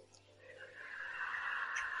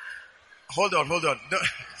 Hold on. No.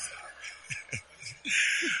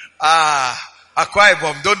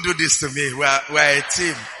 Akwa, don't do this to me. We're a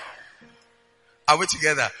team. Are we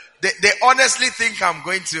together? They honestly think I'm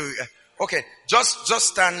going to... Okay, just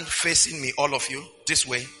stand facing me, all of you, this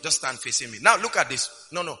way. Just stand facing me. Now look at this.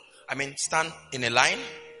 No. I mean, stand in a line.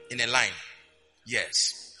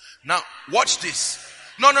 Yes. Now, watch this.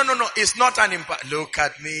 No. It's not an impact. Look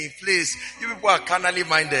at me, please. You people are carnally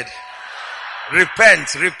minded.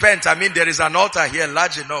 Repent. I mean, there is an altar here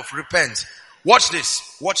large enough. Repent. Watch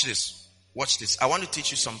this. I want to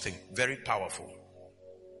teach you something very powerful.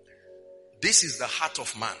 This is the heart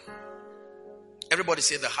of man. Everybody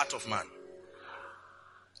say the heart of man.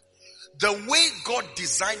 The way God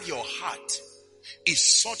designed your heart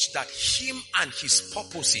is such that him and his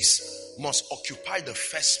purposes must occupy the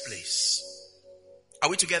first place. Are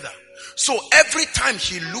we together? So every time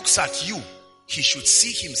he looks at you, he should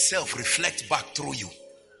see himself reflect back through you.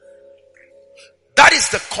 That is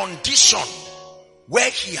the condition where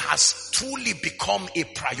he has truly become a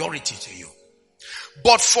priority to you.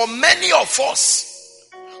 But for many of us,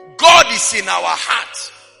 God is in our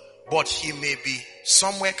heart, but he may be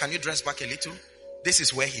somewhere. Can you dress back a little? This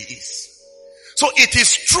is where he is. So it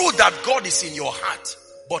is true that God is in your heart,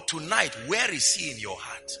 but tonight, where is he in your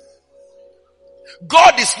heart?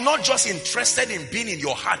 God is not just interested in being in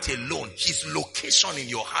your heart alone. His location in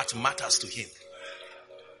your heart matters to him.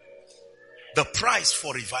 The price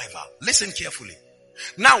for revival. Listen carefully.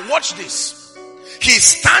 Now watch this. He's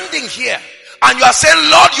standing here and you are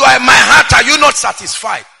saying, Lord, you are in my heart. Are you not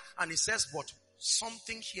satisfied? And he says, but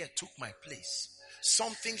something here took my place.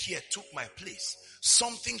 Something here took my place.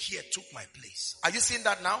 Something here took my place. Are you seeing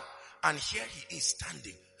that now? And here he is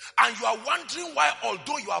standing. And you are wondering why,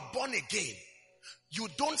 although you are born again, you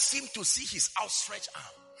don't seem to see his outstretched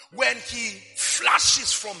arm. When he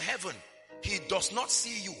flashes from heaven, he does not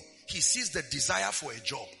see you. He sees the desire for a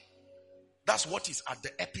job. That's what is at the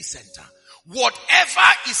epicenter. Whatever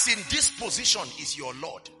is in this position is your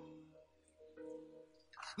Lord.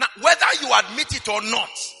 Now, whether you admit it or not,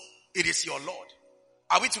 it is your Lord.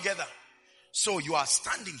 Are we together? So you are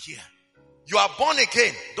standing here. You are born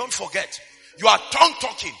again. Don't forget. You are tongue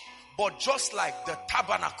talking. But just like the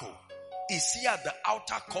tabernacle is here at the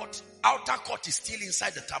outer court is still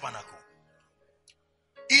inside the tabernacle.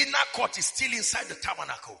 Inner court is still inside the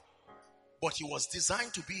tabernacle. But he was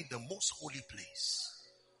designed to be in the most holy place.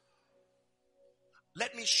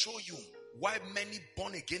 Let me show you why many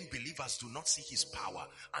born again believers do not see his power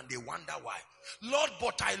and they wonder why. Lord,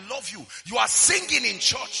 but I love you. You are singing in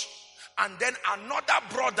church and then another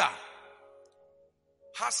brother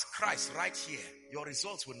has Christ right here. Your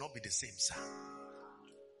results will not be the same, sir.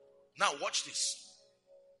 Now watch this.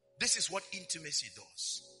 This is what intimacy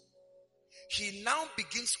does. He now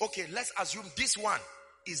begins, okay, let's assume this one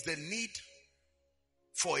is the need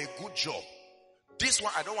for a good job. This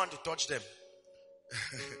one, I don't want to touch them.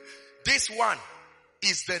 This one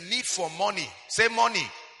is the need for money. Say money.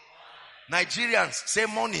 Nigerians, say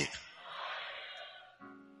money.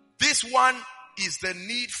 This one is the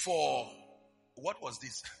need for, what was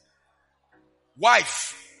this?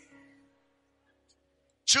 Wife.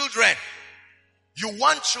 Children. You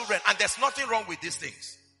want children, and there's nothing wrong with these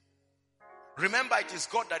things. Remember, it is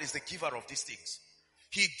God that is the giver of these things.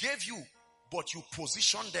 He gave you, but you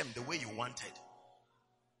positioned them the way you wanted.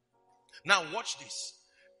 Now watch this.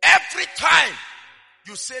 Every time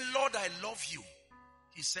you say, Lord, I love you,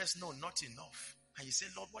 he says, no, not enough. And you say,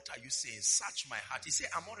 Lord, what are you saying? Search my heart. He said,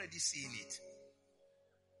 I'm already seeing it.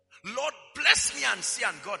 Lord, bless me and see.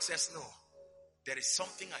 And God says, no, there is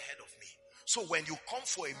something ahead of me. So when you come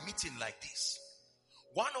for a meeting like this,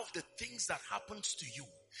 one of the things that happens to you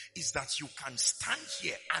is that you can stand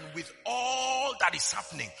here and with all that is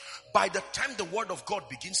happening, by the time the word of God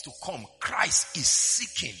begins to come, Christ is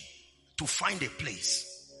seeking to find a place.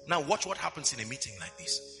 Now watch what happens in a meeting like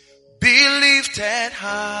this. Be lifted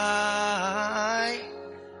high.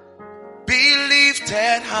 Be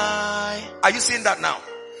lifted high. Are you seeing that now?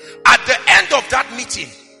 At the end of that meeting,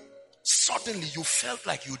 suddenly you felt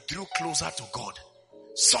like you drew closer to God.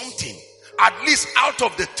 Something, at least out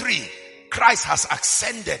of the three, Christ has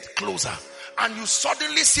ascended closer. And you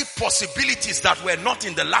suddenly see possibilities that were not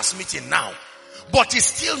in the last meeting now. But it's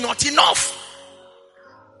still not enough.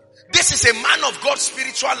 This is a man of God's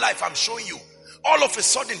spiritual life I'm showing you. All of a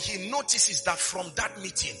sudden, he notices that from that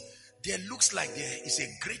meeting, there looks like there is a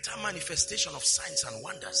greater manifestation of signs and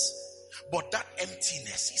wonders. But that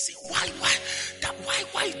emptiness, he said, why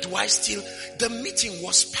do I still? The meeting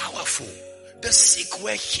was powerful. The sick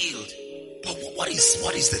were healed. But what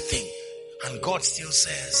is the thing? And God still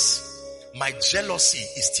says, my jealousy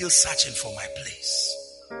is still searching for my place.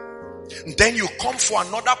 And then you come for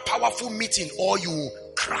another powerful meeting, or you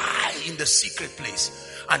cry in the secret place,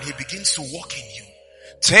 and he begins to walk in you.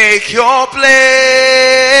 Take your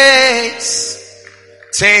place.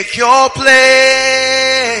 Take your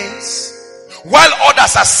place. While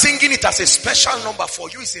others are singing it as a special number, for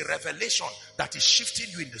you it's a revelation that is shifting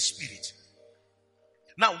you in the spirit.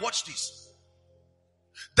 Now watch this.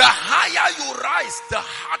 The higher you rise, the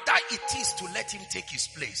harder it is to let him take his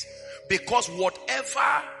place. Because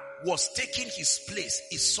whatever was taking his place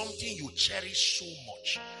is something you cherish so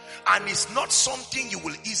much. And it's not something you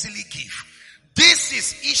will easily give. This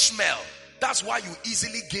is Ishmael. That's why you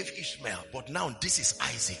easily gave Ishmael. But now this is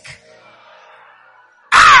Isaac.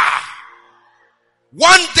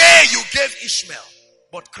 One day you gave Ishmael.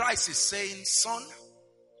 But Christ is saying, son,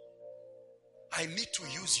 I need to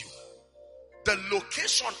use you. The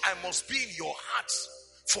location I must be in your hearts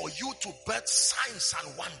for you to birth signs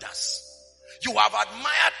and wonders. You have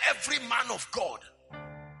admired every man of God,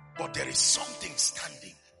 but there is something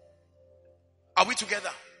standing. Are we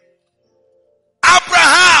together?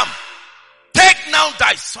 Abraham, take now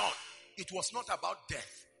thy son. It was not about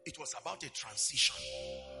death. It was about a transition.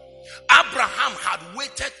 Abraham had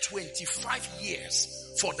waited 25 years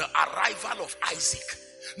for the arrival of Isaac.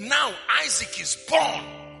 Now Isaac is born.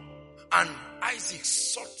 And Isaac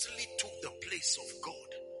certainly took the place of God.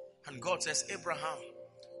 And God says, Abraham,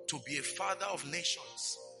 to be a father of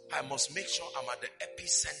nations, I must make sure I'm at the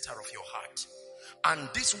epicenter of your heart. And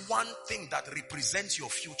this one thing that represents your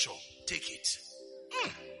future, take it.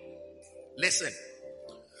 Listen,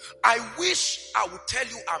 I wish I would tell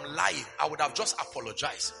you I'm lying. I would have just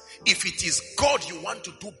apologized. If it is God you want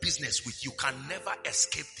to do business with, you can never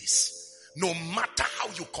escape this. No matter how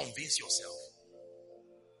you convince yourself.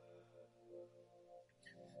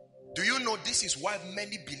 Do you know this is why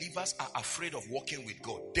many believers are afraid of walking with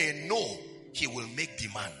God? They know he will make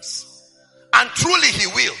demands. And truly he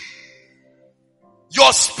will.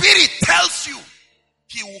 Your spirit tells you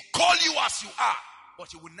he will call you as you are, but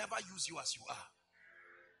he will never use you as you are.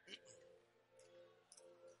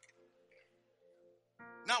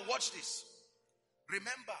 Now watch this.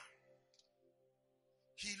 Remember,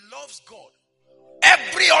 he loves God.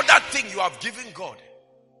 Every other thing you have given God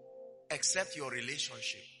except your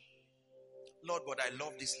relationship. Lord, but I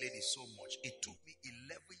love this lady so much. It took me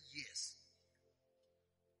 11 years.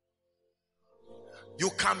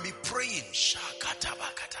 You can be praying.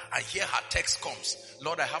 I hear her text comes.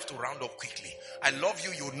 Lord, I have to round up quickly. I love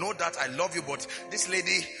you. You know that I love you. But this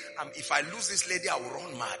lady, if I lose this lady, I will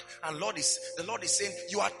run mad. And the Lord is saying,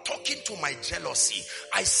 you are talking to my jealousy.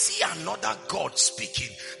 I see another God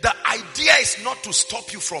speaking. The idea is not to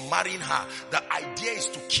stop you from marrying her. The idea is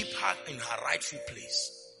to keep her in her rightful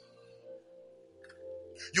place.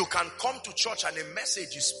 You can come to church and a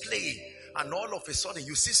message is playing, and all of a sudden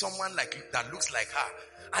you see someone that looks like her,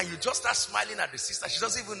 and you just start smiling at the sister. She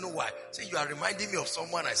doesn't even know why. Say, you are reminding me of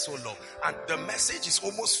someone I so love. And the message is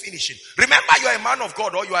almost finishing. Remember, you are a man of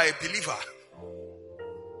God or you are a believer.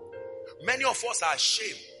 Many of us are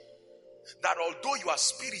ashamed that although you are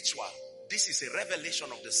spiritual, this is a revelation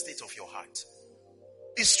of the state of your heart.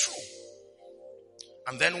 It's true.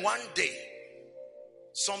 And then one day,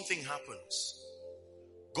 something happens.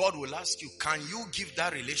 God will ask you, can you give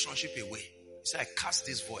that relationship away? You say, I cast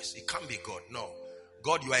this voice. It can't be God. No.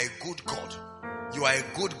 God, you are a good God. You are a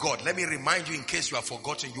good God. Let me remind you in case you have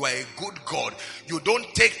forgotten. You are a good God. You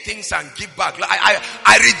don't take things and give back.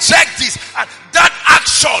 I reject this. And that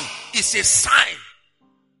action is a sign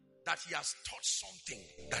that he has taught something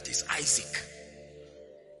that is Isaac.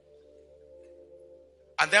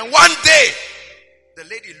 And then one day, the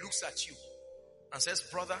lady looks at you and says,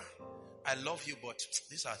 brother, I love you, but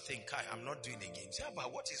this I think I'm not doing again. Say,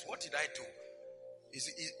 but what did I do?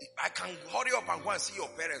 I can hurry up and go and see your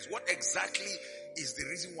parents. What exactly is the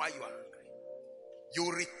reason why you are angry?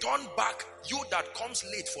 You return back. You that comes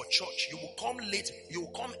late for church, you will come late. You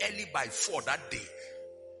will come early by 4 that day.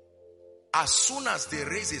 As soon as they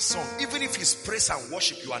raise a song, even if it's praise and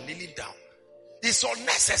worship, you are kneeling down. It's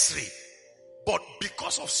unnecessary. But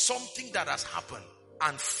because of something that has happened,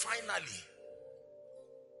 and finally,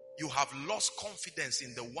 you have lost confidence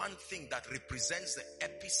in the one thing that represents the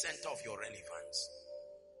epicenter of your relevance.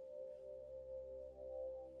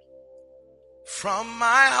 From my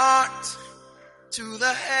heart to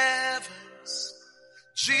the heavens,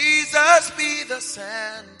 Jesus be the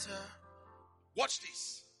center. Watch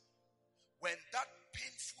this. When that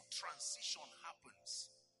painful transition happens,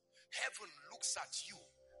 heaven looks at you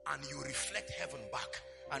and you reflect heaven back,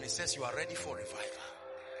 and it says you are ready for revival.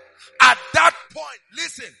 At that point,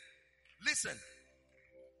 listen,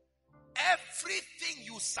 everything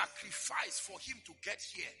you sacrifice for him to get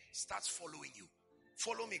here starts following you.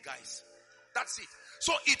 Follow me, guys. That's it.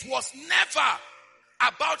 So it was never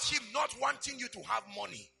about him not wanting you to have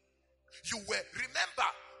money. Remember,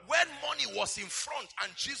 when money was in front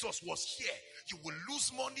and Jesus was here, you will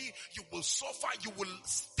lose money, you will suffer, you will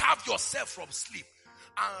starve yourself from sleep.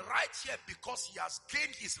 And right here, because he has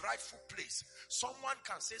gained his rightful place, someone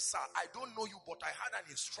can say, sir, I don't know you, but I had an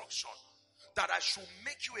instruction that I should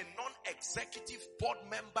make you a non-executive board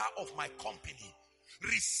member of my company,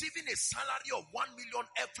 receiving a salary of 1 million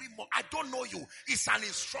every month. I don't know you. It's an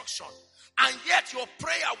instruction. And yet your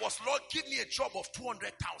prayer was, Lord, give me a job of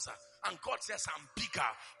 200,000. And God says, I'm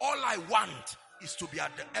bigger. All I want is to be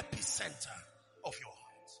at the epicenter of your heart.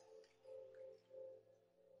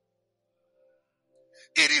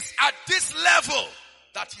 It is at this level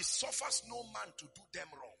that he suffers no man to do them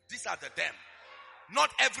wrong. These are the them. Not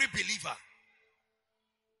every believer.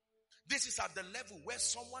 This is at the level where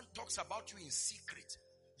someone talks about you in secret,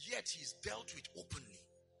 yet he's dealt with openly.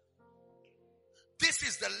 This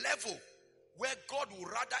is the level where God would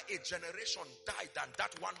rather a generation die than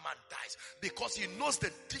that one man dies, because he knows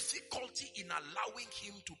the difficulty in allowing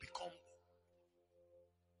him to become.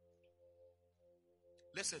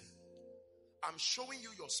 Listen, I'm showing you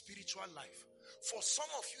your spiritual life. For some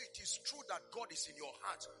of you, it is true that God is in your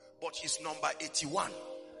heart, but he's number 81.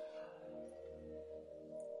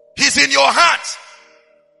 He's in your heart.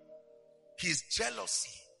 His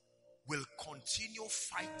jealousy will continue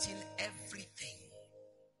fighting everything.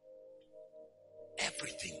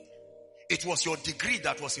 Everything. It was your degree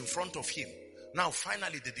that was in front of him. Now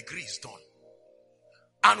finally the degree is done.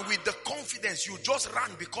 And with the confidence you just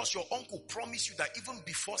ran because your uncle promised you that even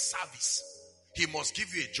before service, he must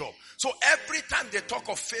give you a job. So every time they talk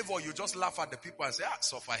of favor, you just laugh at the people and say,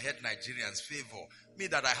 suffer-head Nigerians, favor. Me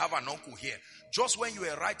that I have an uncle here. Just when you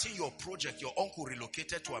were writing your project, your uncle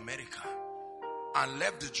relocated to America and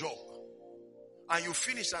left the job. And you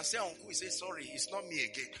finish and say, uncle, he says, sorry, it's not me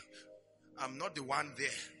again. I'm not the one there.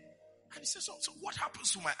 And he says, so what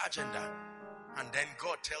happens to my agenda? And then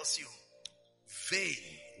God tells you,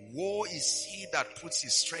 vain, woe is he that puts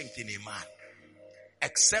his strength in a man.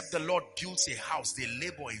 Except the Lord builds a house, they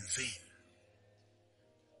labor in vain.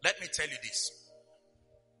 Let me tell you this.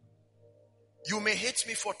 You may hate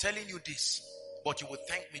me for telling you this, but you will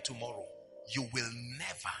thank me tomorrow. You will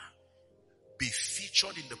never be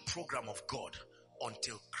featured in the program of God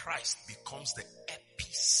until Christ becomes the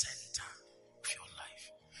epicenter of your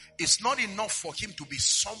life. It's not enough for him to be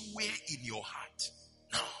somewhere in your heart.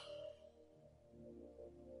 No.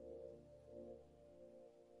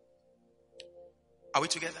 Are we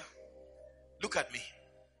together? Look at me.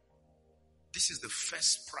 This is the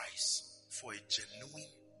first price for a genuine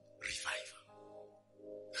revival.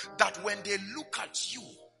 That when they look at you,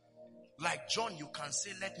 like John, you can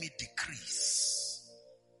say, let me decrease.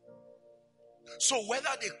 So whether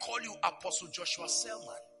they call you Apostle Joshua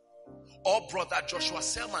Selman or Brother Joshua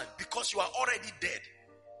Selman, because you are already dead,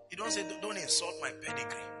 you don't say, don't insult my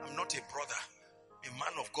pedigree. I'm not a brother, a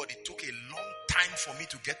man of God. It took a long time for me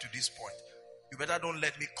to get to this point. You better don't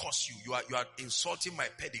let me curse you. You are insulting my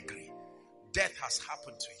pedigree. Death has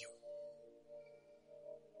happened to you.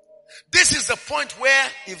 This is the point where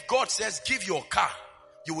if God says, give your car,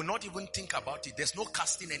 you will not even think about it. There's no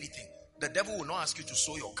casting anything. The devil will not ask you to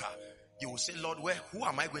sow your car. You will say, Lord, who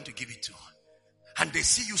am I going to give it to? And they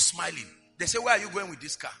see you smiling. They say, where are you going with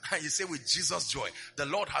this car? And you say, with Jesus' joy. The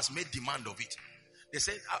Lord has made demand of it. They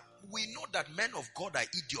say, we know that men of God are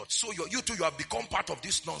idiots. So you too, you have become part of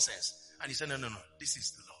this nonsense. And he said, no, this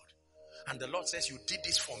is the Lord. And the Lord says, you did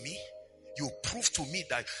this for me. You proved to me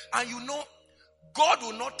that. And you know, God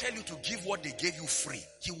will not tell you to give what they gave you free.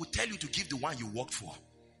 He will tell you to give the one you worked for.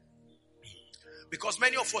 Because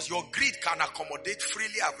many of us, your greed can accommodate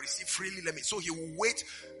freely. I've received freely. So he will wait.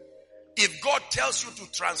 If God tells you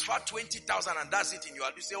to transfer 20,000 and that's it in your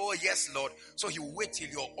heart, you say, oh yes, Lord. So he will wait till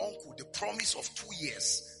your uncle, the promise of 2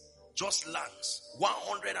 years, just lands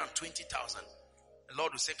 120,000. The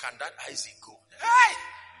Lord will say, can that Isaac go? Hey!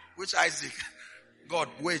 Which Isaac? God,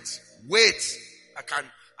 wait. I can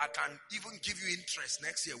even give you interest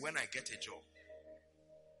next year when I get a job.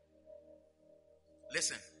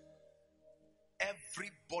 Listen.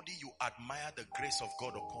 Everybody you admire the grace of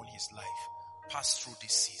God upon his life passed through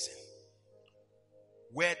this season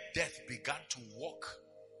where death began to walk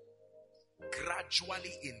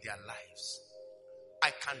gradually in their lives. I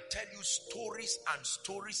can tell you stories and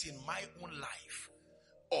stories in my own life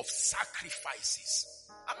of sacrifices.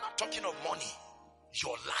 I'm not talking of money,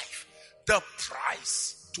 your life. The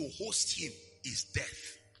price to host him is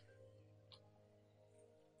death.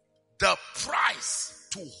 The price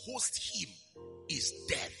to host him is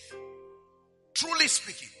death. Truly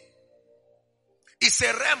speaking, it's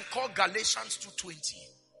a realm called Galatians 2:20.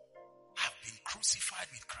 I've been crucified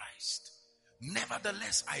with Christ.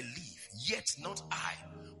 Nevertheless, I live, yet not I,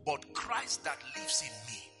 but Christ that lives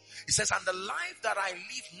in me. It says, and the life that I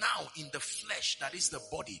live now in the flesh, that is the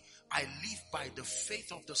body, I live by the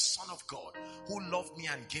faith of the Son of God, who loved me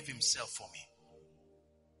and gave himself for me.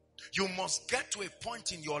 You must get to a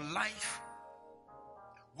point in your life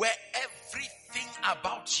where everything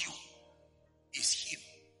about you is him.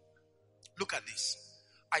 Look at this.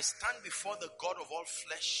 I stand before the God of all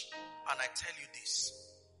flesh and I tell you this.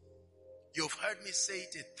 You've heard me say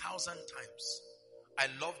it 1,000 times. I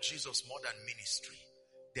love Jesus more than ministry.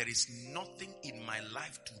 There is nothing in my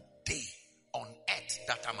life today on earth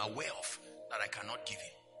that I'm aware of that I cannot give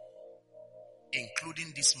him.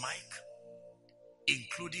 Including this mic,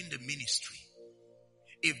 including the ministry.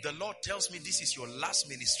 If the Lord tells me this is your last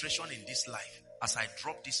ministration in this life, as I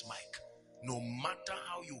drop this mic, no matter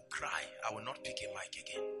how you cry, I will not pick a mic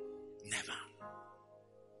again. Never.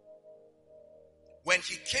 When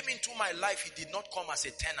he came into my life, he did not come as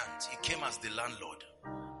a tenant. He came as the landlord.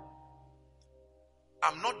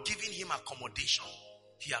 I'm not giving him accommodation.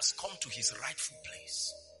 He has come to his rightful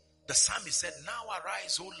place. The psalmist said, now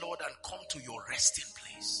arise, O Lord, and come to your resting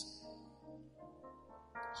place.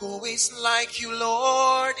 Who is like you,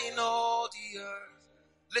 Lord, in all the earth?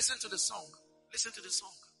 Listen to the song. Listen to the song.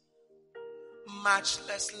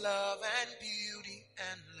 Matchless love and beauty,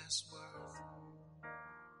 endless worth.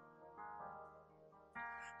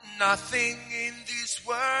 Nothing in this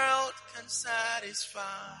world can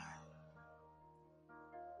satisfy.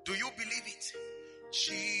 Do you believe it?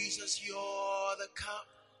 Jesus, you're the cup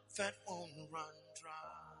that won't run dry.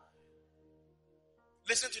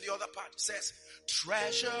 Listen to the other part. It says,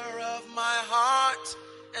 treasure of my heart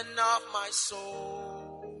and of my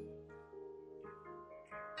soul.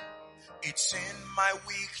 It's in my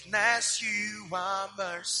weakness you are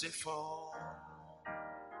merciful.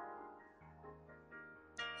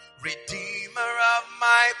 Redeemer of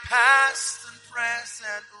my past and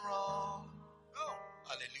present wrong. Oh,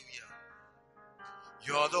 hallelujah.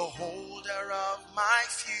 You're the holder of my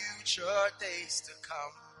future days to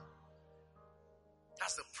come.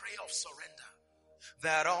 That's the prayer of surrender.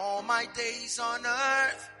 That all my days on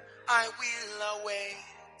earth I will await.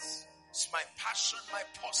 It's my passion, my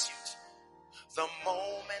pursuit. The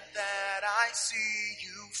moment that I see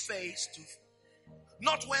you face to face.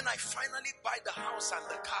 Not when I finally buy the house and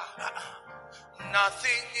the car.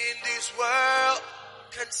 Nothing in this world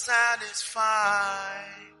can satisfy.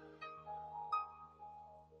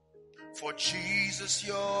 For Jesus,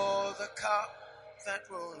 you're the cup that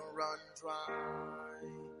won't run dry.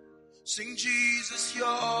 Sing, Jesus, you're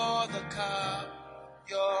the cup.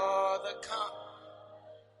 You're the cup.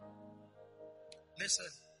 Listen.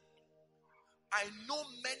 I know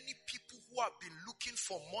many people who have been looking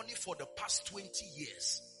for money for the past 20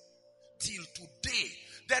 years. Till today,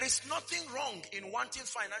 there is nothing wrong in wanting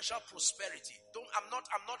financial prosperity. I'm not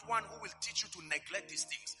one who will teach you to neglect these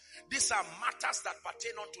things. These are matters that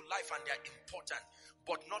pertain unto life and they are important,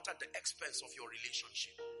 but not at the expense of your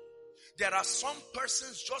relationship. There are some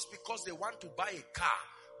persons, just because they want to buy a car,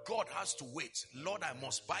 God has to wait. Lord, I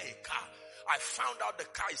must buy a car. I found out the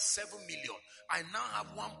car is 7 million. I now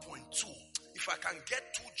have 1.2. If I can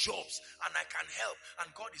get 2 jobs and I can help,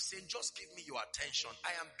 and God is saying, just give me your attention.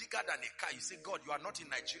 I am bigger than a car. You say, God, you are not in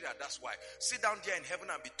Nigeria, that's why. Sit down there in heaven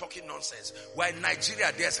and be talking nonsense. While in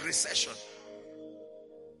Nigeria, there's recession.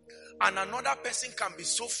 And another person can be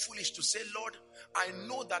so foolish to say, Lord, I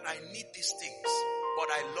know that I need these things, but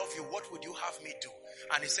I love you. What would you have me do?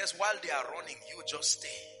 And he says, while they are running, you just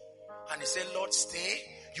stay. And he said, Lord, stay.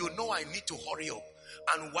 You know I need to hurry up.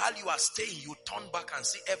 And while you are staying, you turn back and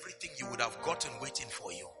see everything you would have gotten waiting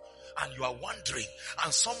for you. And you are wondering,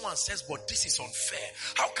 and someone says, but this is unfair.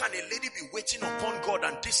 How can a lady be waiting upon God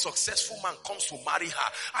and this successful man comes to marry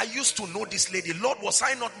her? I used to know this lady. Lord, was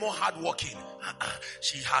I not more hardworking?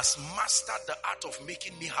 She has mastered the art of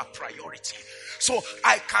making me her priority. So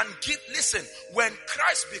I can give, listen, when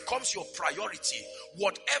Christ becomes your priority,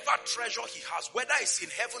 whatever treasure he has, whether it's in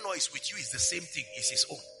heaven or it's with you, is the same thing, it's his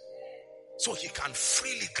own. So he can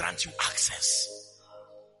freely grant you access.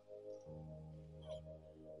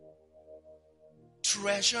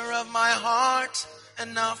 Treasure of my heart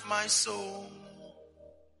and of my soul.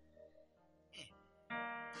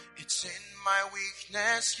 It's in my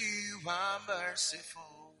weakness you are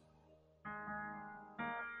merciful.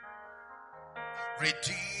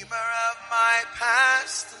 Redeemer of my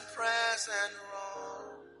past and present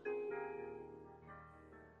wrong.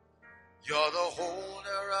 You're the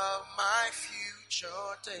holder of my future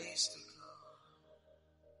days to come.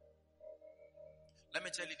 Let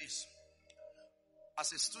me tell you this.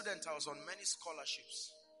 As a student, I was on many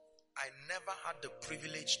scholarships. I never had the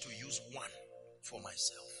privilege to use one for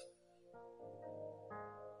myself.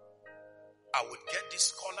 I would get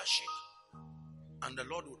this scholarship and the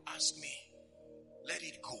Lord would ask me, let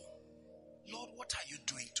it go. Lord, what are you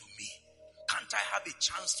doing to me? Can't I have a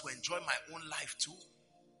chance to enjoy my own life too?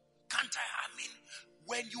 Can't I mean,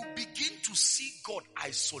 when you begin to see God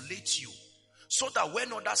isolate you, so that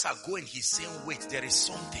when others are going, He's saying, wait, there is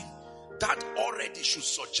something that already should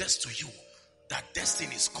suggest to you that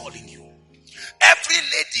destiny is calling you. Every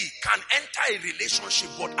lady can enter a relationship,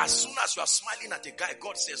 but as soon as you are smiling at a guy,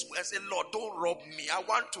 God says, well, say, Lord, don't rob me. I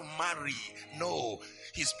want to marry. No,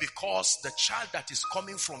 it's because the child that is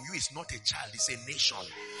coming from you is not a child, it's a nation.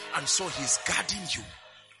 And so He's guarding you.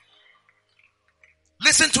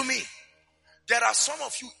 Listen to me. There are some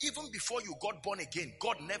of you, even before you got born again,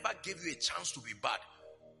 God never gave you a chance to be bad.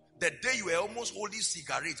 The day you were almost holding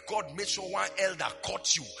cigarettes, God made sure one elder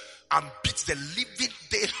caught you and beat the living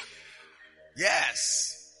day.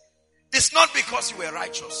 Yes. It's not because you were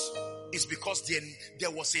righteous. It's because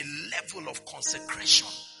there was a level of consecration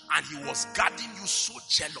and He was guarding you so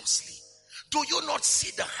jealously. Do you not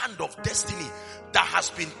see the hand of destiny that has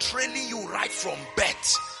been trailing you right from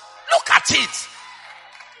birth? Look at it.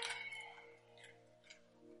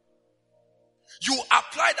 You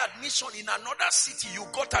applied admission in another city. You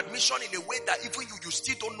got admission in a way that even you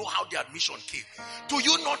still don't know how the admission came. Do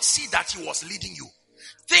you not see that He was leading you?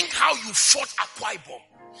 Think how you fought Akwa Ibom.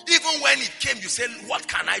 Even when it came, you said, what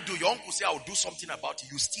can I do? Your uncle said, I'll do something about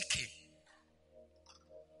it. You still came.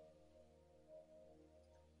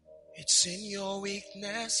 It's in your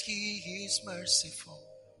weakness He is merciful.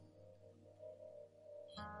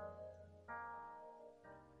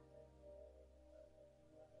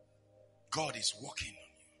 God is working on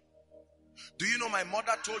you. Do you know my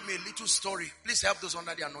mother told me a little story? Please help those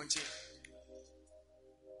under the anointing.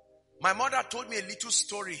 My mother told me a little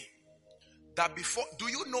story that before, do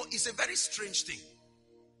you know, it's a very strange thing.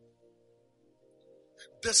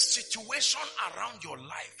 The situation around your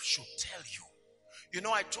life should tell you. You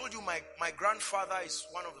know, I told you my grandfather is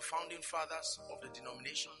one of the founding fathers of the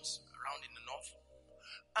denominations around in the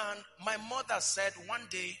north. And my mother said one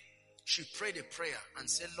day, she prayed a prayer and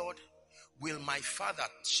said, Lord, will my father,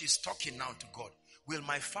 she's talking now to God, will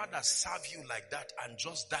my father serve you like that and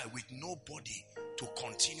just die with nobody to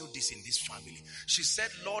continue this in this family? She said,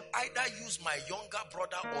 Lord, either use my younger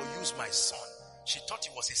brother or use my son. She thought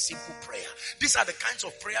it was a simple prayer. These are the kinds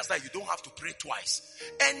of prayers that you don't have to pray twice.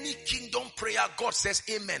 Any kingdom prayer, God says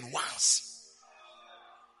amen once.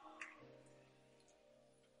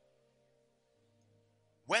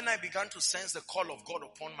 When I began to sense the call of God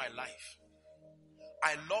upon my life,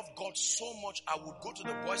 I love God so much, I would go to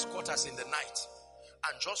the boys' quarters in the night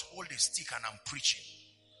and just hold a stick and I'm preaching.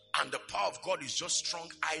 And the power of God is just strong.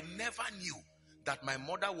 I never knew that my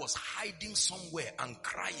mother was hiding somewhere and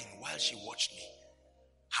crying while she watched me.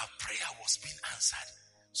 Her prayer was being answered.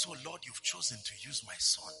 So Lord, you've chosen to use my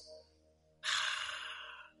son.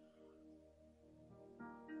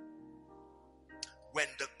 When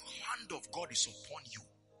the hand of God is upon you,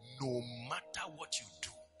 no matter what you do,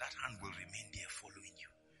 that hand will remain there following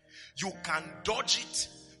you. You can dodge it.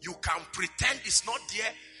 You can pretend it's not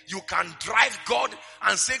there. You can drive God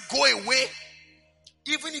and say, go away.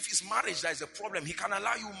 Even if it's marriage that is a problem, He can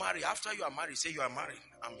allow you marry. After you are married, say you are married.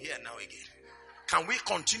 I'm here now again. Can we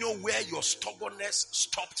continue where your stubbornness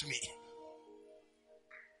stopped me?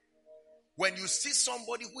 When you see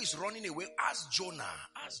somebody who is running away, ask Jonah.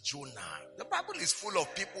 Ask Jonah. The Bible is full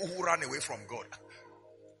of people who run away from God.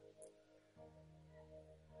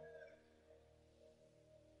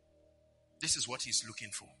 This is what He's looking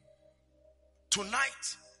for.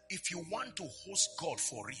 Tonight, if you want to host God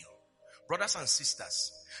for real, brothers and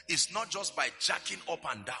sisters, it's not just by jacking up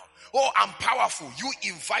and down. Oh, I'm powerful. You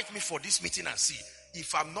invite me for this meeting and see.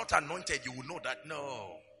 If I'm not anointed, you will know that.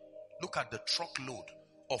 No. Look at the truckload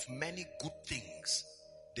of many good things.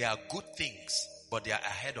 They are good things, but they are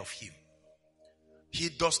ahead of Him. He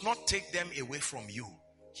does not take them away from you.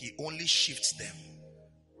 He only shifts them.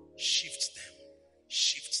 Shifts them.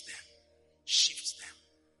 Shifts them. Shifts them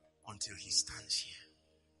until He stands here.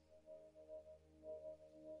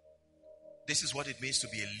 This is what it means to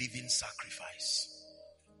be a living sacrifice.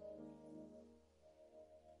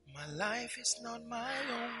 My life is not my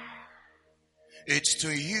own. It's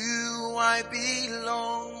to you I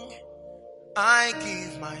belong. I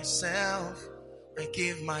give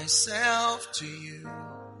myself to you.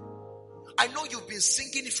 I know you've been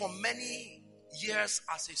singing it for many years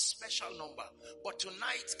as a special number, but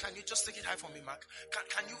tonight, can you just take it high for me, Mark?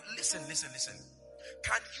 Can you listen?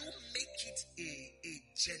 Can you make it a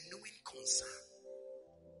genuine concern?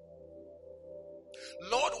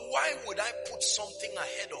 Lord, why would I put something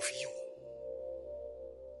ahead of you?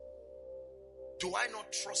 Do I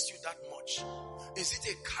not trust you that much? Is it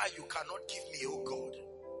a car you cannot give me, oh God?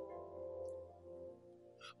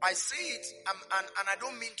 I say it, and I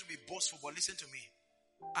don't mean to be boastful, but listen to me.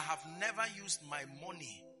 I have never used my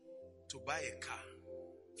money to buy a car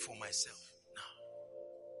for myself. No.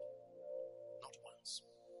 Not once.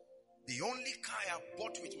 The only car I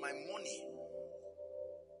bought with my money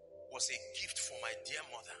was a gift for my dear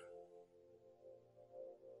mother.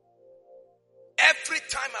 Every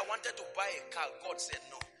time I wanted to buy a car, God said,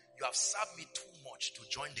 no, you have served me too much to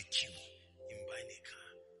join the queue in buying a car.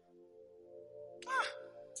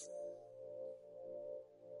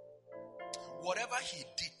 Whatever he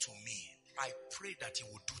did to me, I pray that he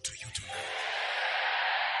will do to you tonight.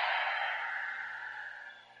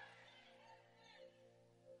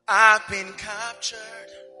 I've been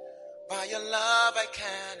captured by your love I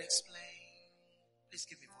can't explain. Please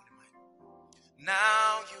give me volume.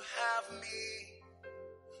 Now you have me,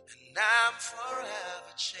 and I'm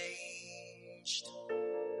forever changed.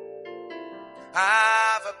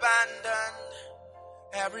 I've abandoned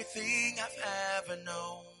everything I've ever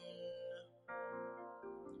known.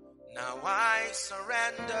 Now I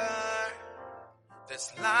surrender.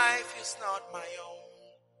 This life is not my own.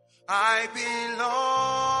 I belong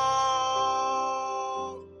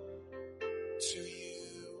to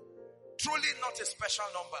you. Truly not a special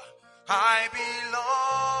number. I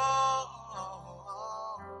belong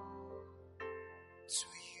to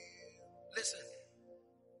you. Listen,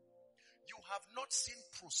 you have not seen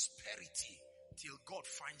prosperity till God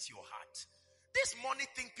finds your heart. This money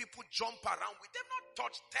thing people jump around with, they've not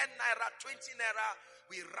touched 10 naira, 20 naira.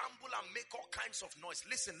 We ramble and make all kinds of noise.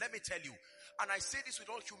 Listen, let me tell you, and I say this with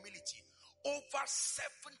all humility, over 70%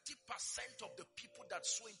 of the people that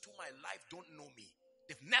sow into my life don't know me.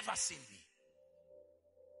 They've never seen me.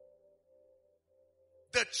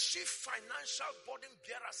 The chief financial burden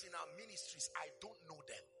bearers in our ministries, I don't know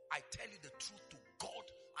them. I tell you the truth to God,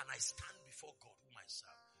 and I stand before God whom I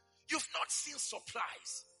serve. You've not seen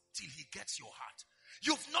supplies till he gets your heart.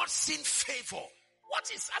 You've not seen favor. What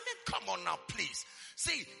is, come on now, please.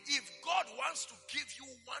 See, if God wants to give you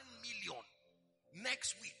 1 million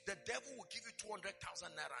next week, the devil will give you 200,000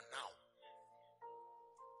 naira now.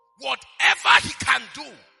 Whatever he can do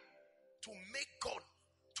to make God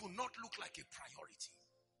to not look like a priority.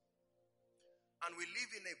 And we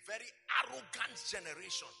live in a very arrogant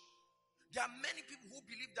generation. There are many people who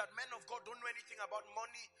believe that men of God don't know anything about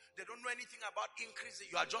money. They don't know anything about increase.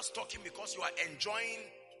 You are just talking because you are enjoying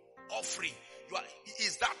offering.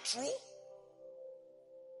 Is that true?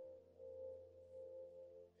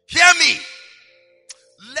 Hear me.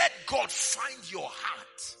 Let God find your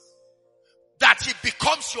heart. That he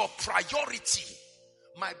becomes your priority.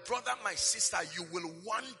 My brother, my sister, you will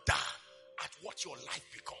wonder at what your life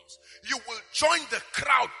becomes. You will join the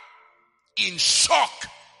crowd in shock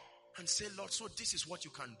and say, Lord, so this is what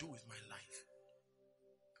you can do with my life.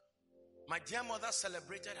 My dear mother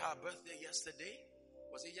celebrated her birthday yesterday.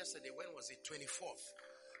 Was it yesterday? When was it? 24th.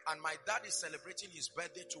 And my dad is celebrating his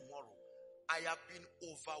birthday tomorrow. I have been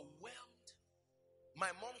overwhelmed.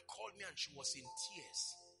 My mom called me and she was in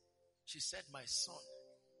tears. She said, my son,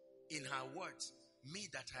 in her words, me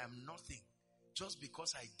that I am nothing, just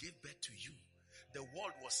because I gave birth to you, the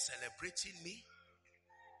world was celebrating me.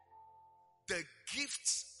 The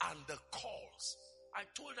gifts and the calls. I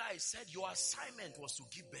told her, I said, your assignment was to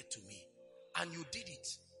give birth to me. And you did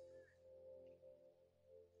it.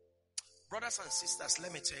 Brothers and sisters,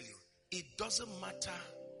 let me tell you, it doesn't matter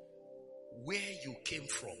where you came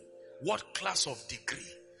from, what class of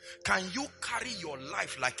degree. Can you carry your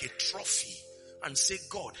life like a trophy and say,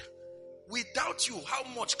 God, without you, how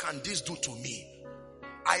much can this do to me?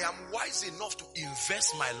 I am wise enough to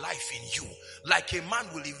invest my life in you, like a man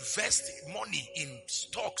will invest money in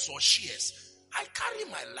stocks or shares. I carry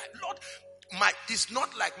my life. Lord, it's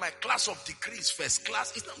not like my class of degrees, first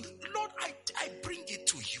class. It's not, Lord, I bring it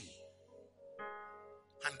to you.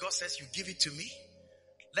 And God says, you give it to me.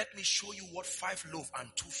 Let me show you what 5 loaves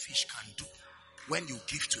and 2 fish can do when you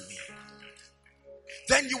give to me.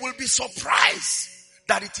 Then you will be surprised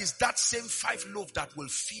that it is that same 5 loaves that will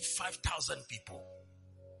feed 5,000 people.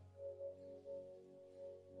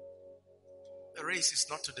 The race is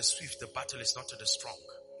not to the swift, the battle is not to the strong.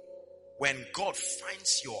 When God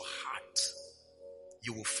finds your heart,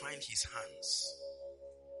 you will find his hands.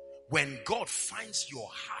 When God finds your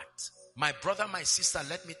heart, my brother, my sister,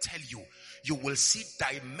 let me tell you, you will see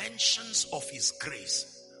dimensions of his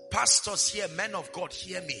grace. Pastors here, men of God,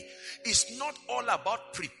 hear me. It's not all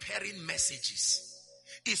about preparing messages.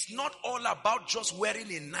 It's not all about just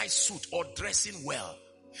wearing a nice suit or dressing well.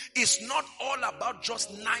 It's not all about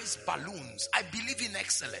just nice balloons. I believe in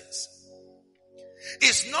excellence.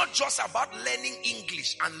 It's not just about learning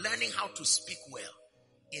English and learning how to speak well.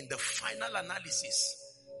 In the final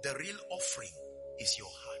analysis, the real offering is your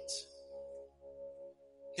heart.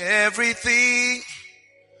 Everything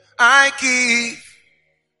I give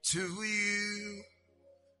to you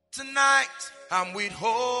tonight, I'm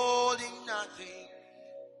withholding nothing.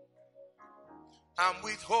 I'm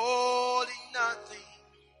withholding nothing.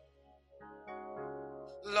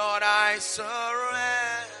 Lord, I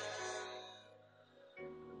surrender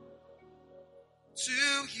to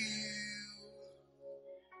you.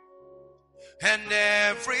 And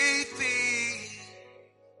everything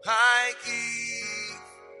I give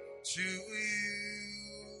to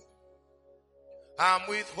you, I'm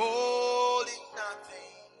withholding nothing.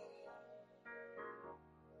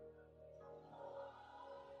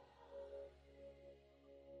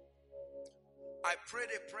 I prayed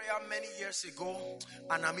a prayer many years ago,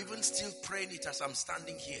 and I'm even still praying it as I'm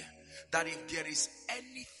standing here, that if there is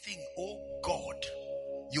anything, oh God,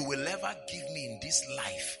 you will ever give me in this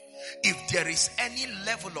life, if there is any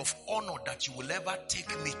level of honor that you will ever take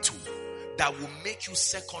me to that will make you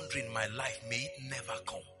secondary in my life, may it never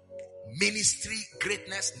come. Ministry,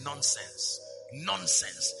 greatness, nonsense.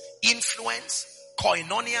 Nonsense. Influence,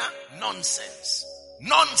 koinonia, nonsense.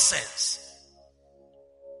 Nonsense.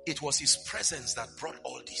 It was his presence that brought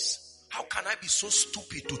all this. How can I be so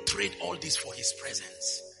stupid to trade all this for his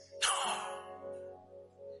presence? No.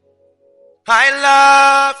 I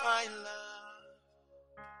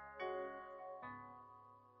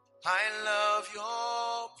love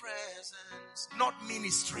your presence, not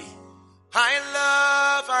ministry. I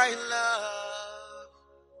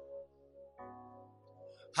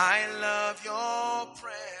love your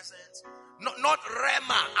presence. Not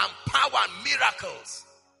rema and power and miracles.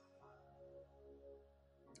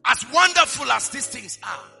 As wonderful as these things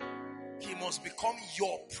are, he must become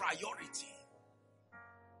your priority.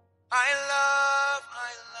 I love.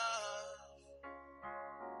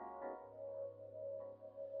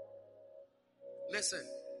 Listen,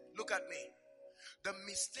 look at me. The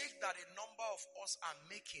mistake that a number of us are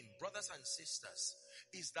making, brothers and sisters,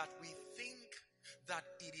 is that we think that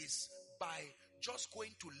it is by just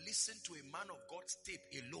going to listen to a man of God's tape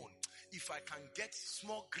alone. If I can get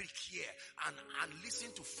small Greek here and listen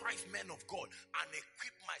to 5 men of God and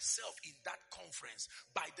equip myself in that conference,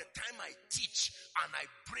 by the time I teach and I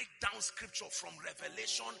break down scripture from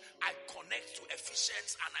Revelation, I connect to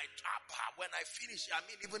Ephesians, and when I finish, I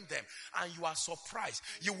mean even them, and you are surprised.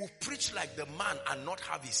 You will preach like the man and not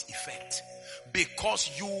have his effect, because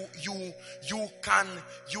you can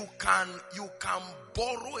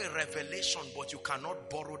borrow a revelation, but you cannot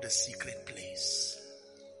borrow the secret place.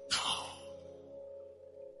 No.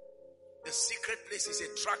 The secret place is a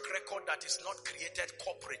track record that is not created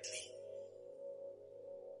corporately.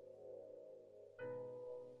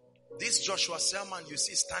 This Joshua Selman you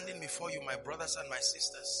see standing before you, my brothers and my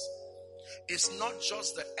sisters, is not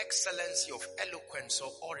just the excellency of eloquence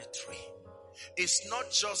or oratory. It's not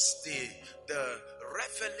just the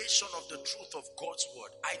revelation of the truth of God's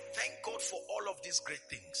word. I thank God for all of these great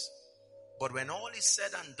things. But when all is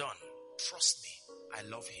said and done, trust me, I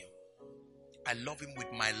love him. I love him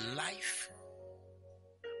with my life.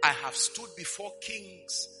 I have stood before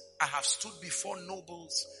kings. I have stood before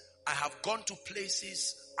nobles. I have gone to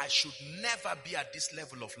places I should never be at this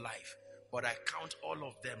level of life. But I count all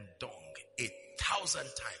of them dung 1,000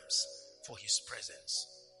 times for his presence.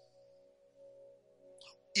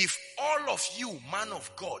 If all of you, man of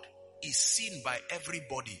God, is seen by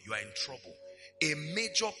everybody, you are in trouble. A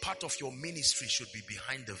major part of your ministry should be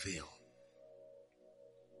behind the veil.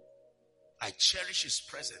 I cherish his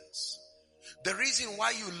presence. The reason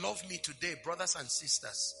why you love me today, brothers and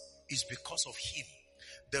sisters, is because of him.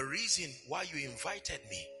 The reason why you invited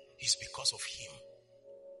me is because of him.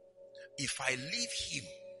 If I leave him,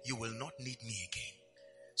 you will not need me again.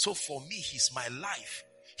 So for me, he's my life.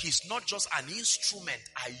 He's not just an instrument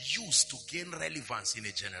I use to gain relevance in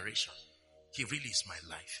a generation. He really is my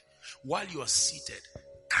life. While you are seated,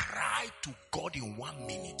 cry to God in 1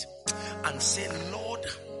 minute and say, Lord,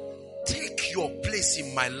 take your place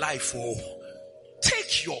in my life. Oh,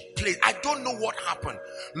 Take your place. I don't know what happened.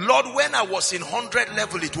 Lord, when I was in 100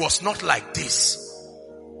 level, it was not like this.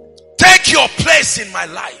 Take your place in my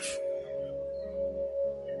life.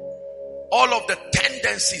 All of the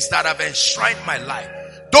tendencies that have enshrined my life.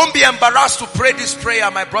 Don't be embarrassed to pray this prayer,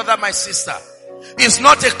 my brother, my sister. It's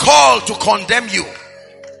not a call to condemn you.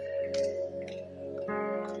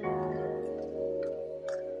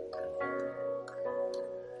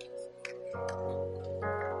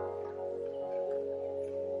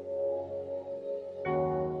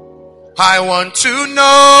 I want to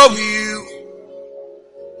know you.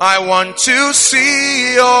 I want to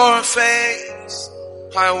see your face.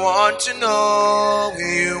 I want to know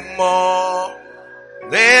you more.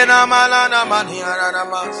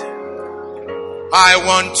 I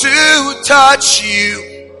want to touch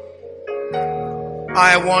you.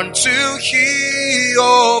 I want to hear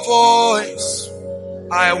your voice.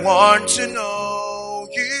 I want to know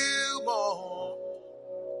you more.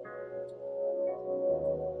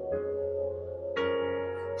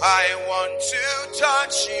 I want to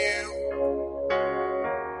touch you.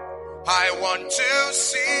 I want to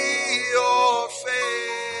see your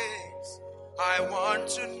face. I want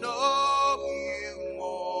to know you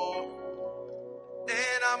more.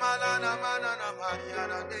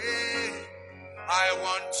 I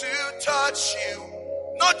want to touch you.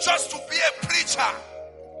 Not just to be a preacher.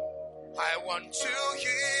 I want to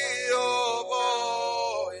hear your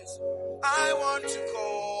voice. I want to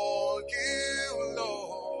call you Lord.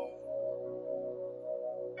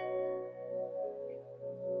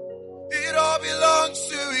 It all belongs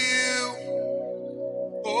to you.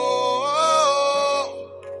 Oh,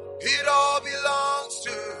 it all belongs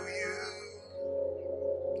to you.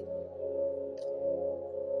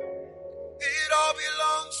 It all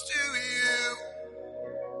belongs to you.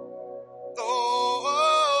 Oh,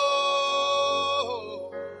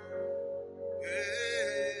 yeah.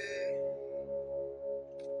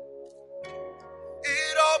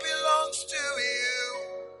 It all belongs to you.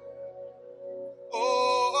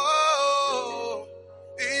 Oh,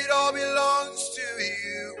 it all belongs to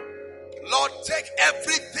you. Lord, take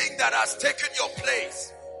everything that has taken your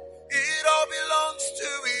place. It all belongs to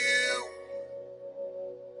you.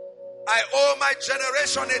 I owe my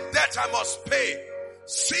generation a debt I must pay.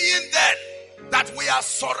 Seeing then that we are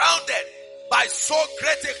surrounded by so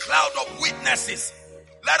great a cloud of witnesses,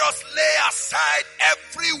 let us lay aside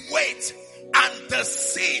every weight and the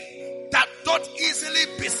sin that doth easily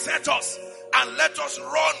beset us, and let us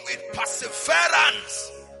run with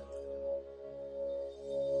perseverance.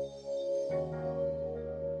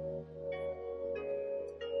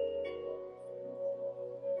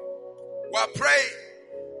 We're praying.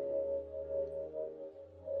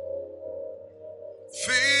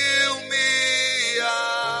 Fill me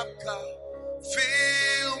up, God.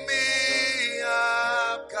 Fill me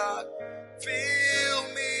up, God. Fill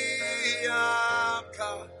me up,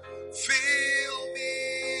 God. Fill me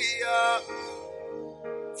up.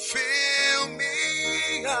 Fill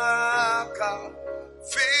me up, God.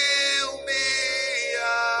 Fill me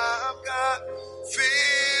up, God.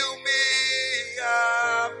 Fill me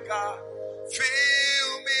up, God.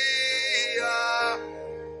 Fill me up.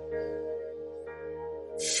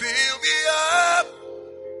 Fill me up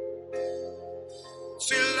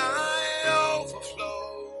till I overflow.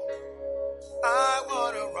 I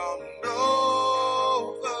want to run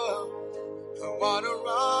over. I want to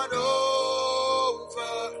run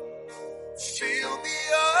over. Fill me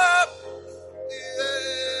up, yeah,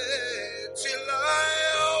 till I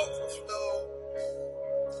overflow.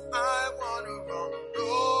 I want to run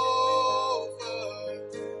over.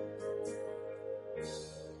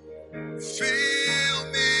 Fill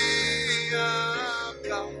me up,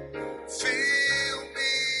 God. Fill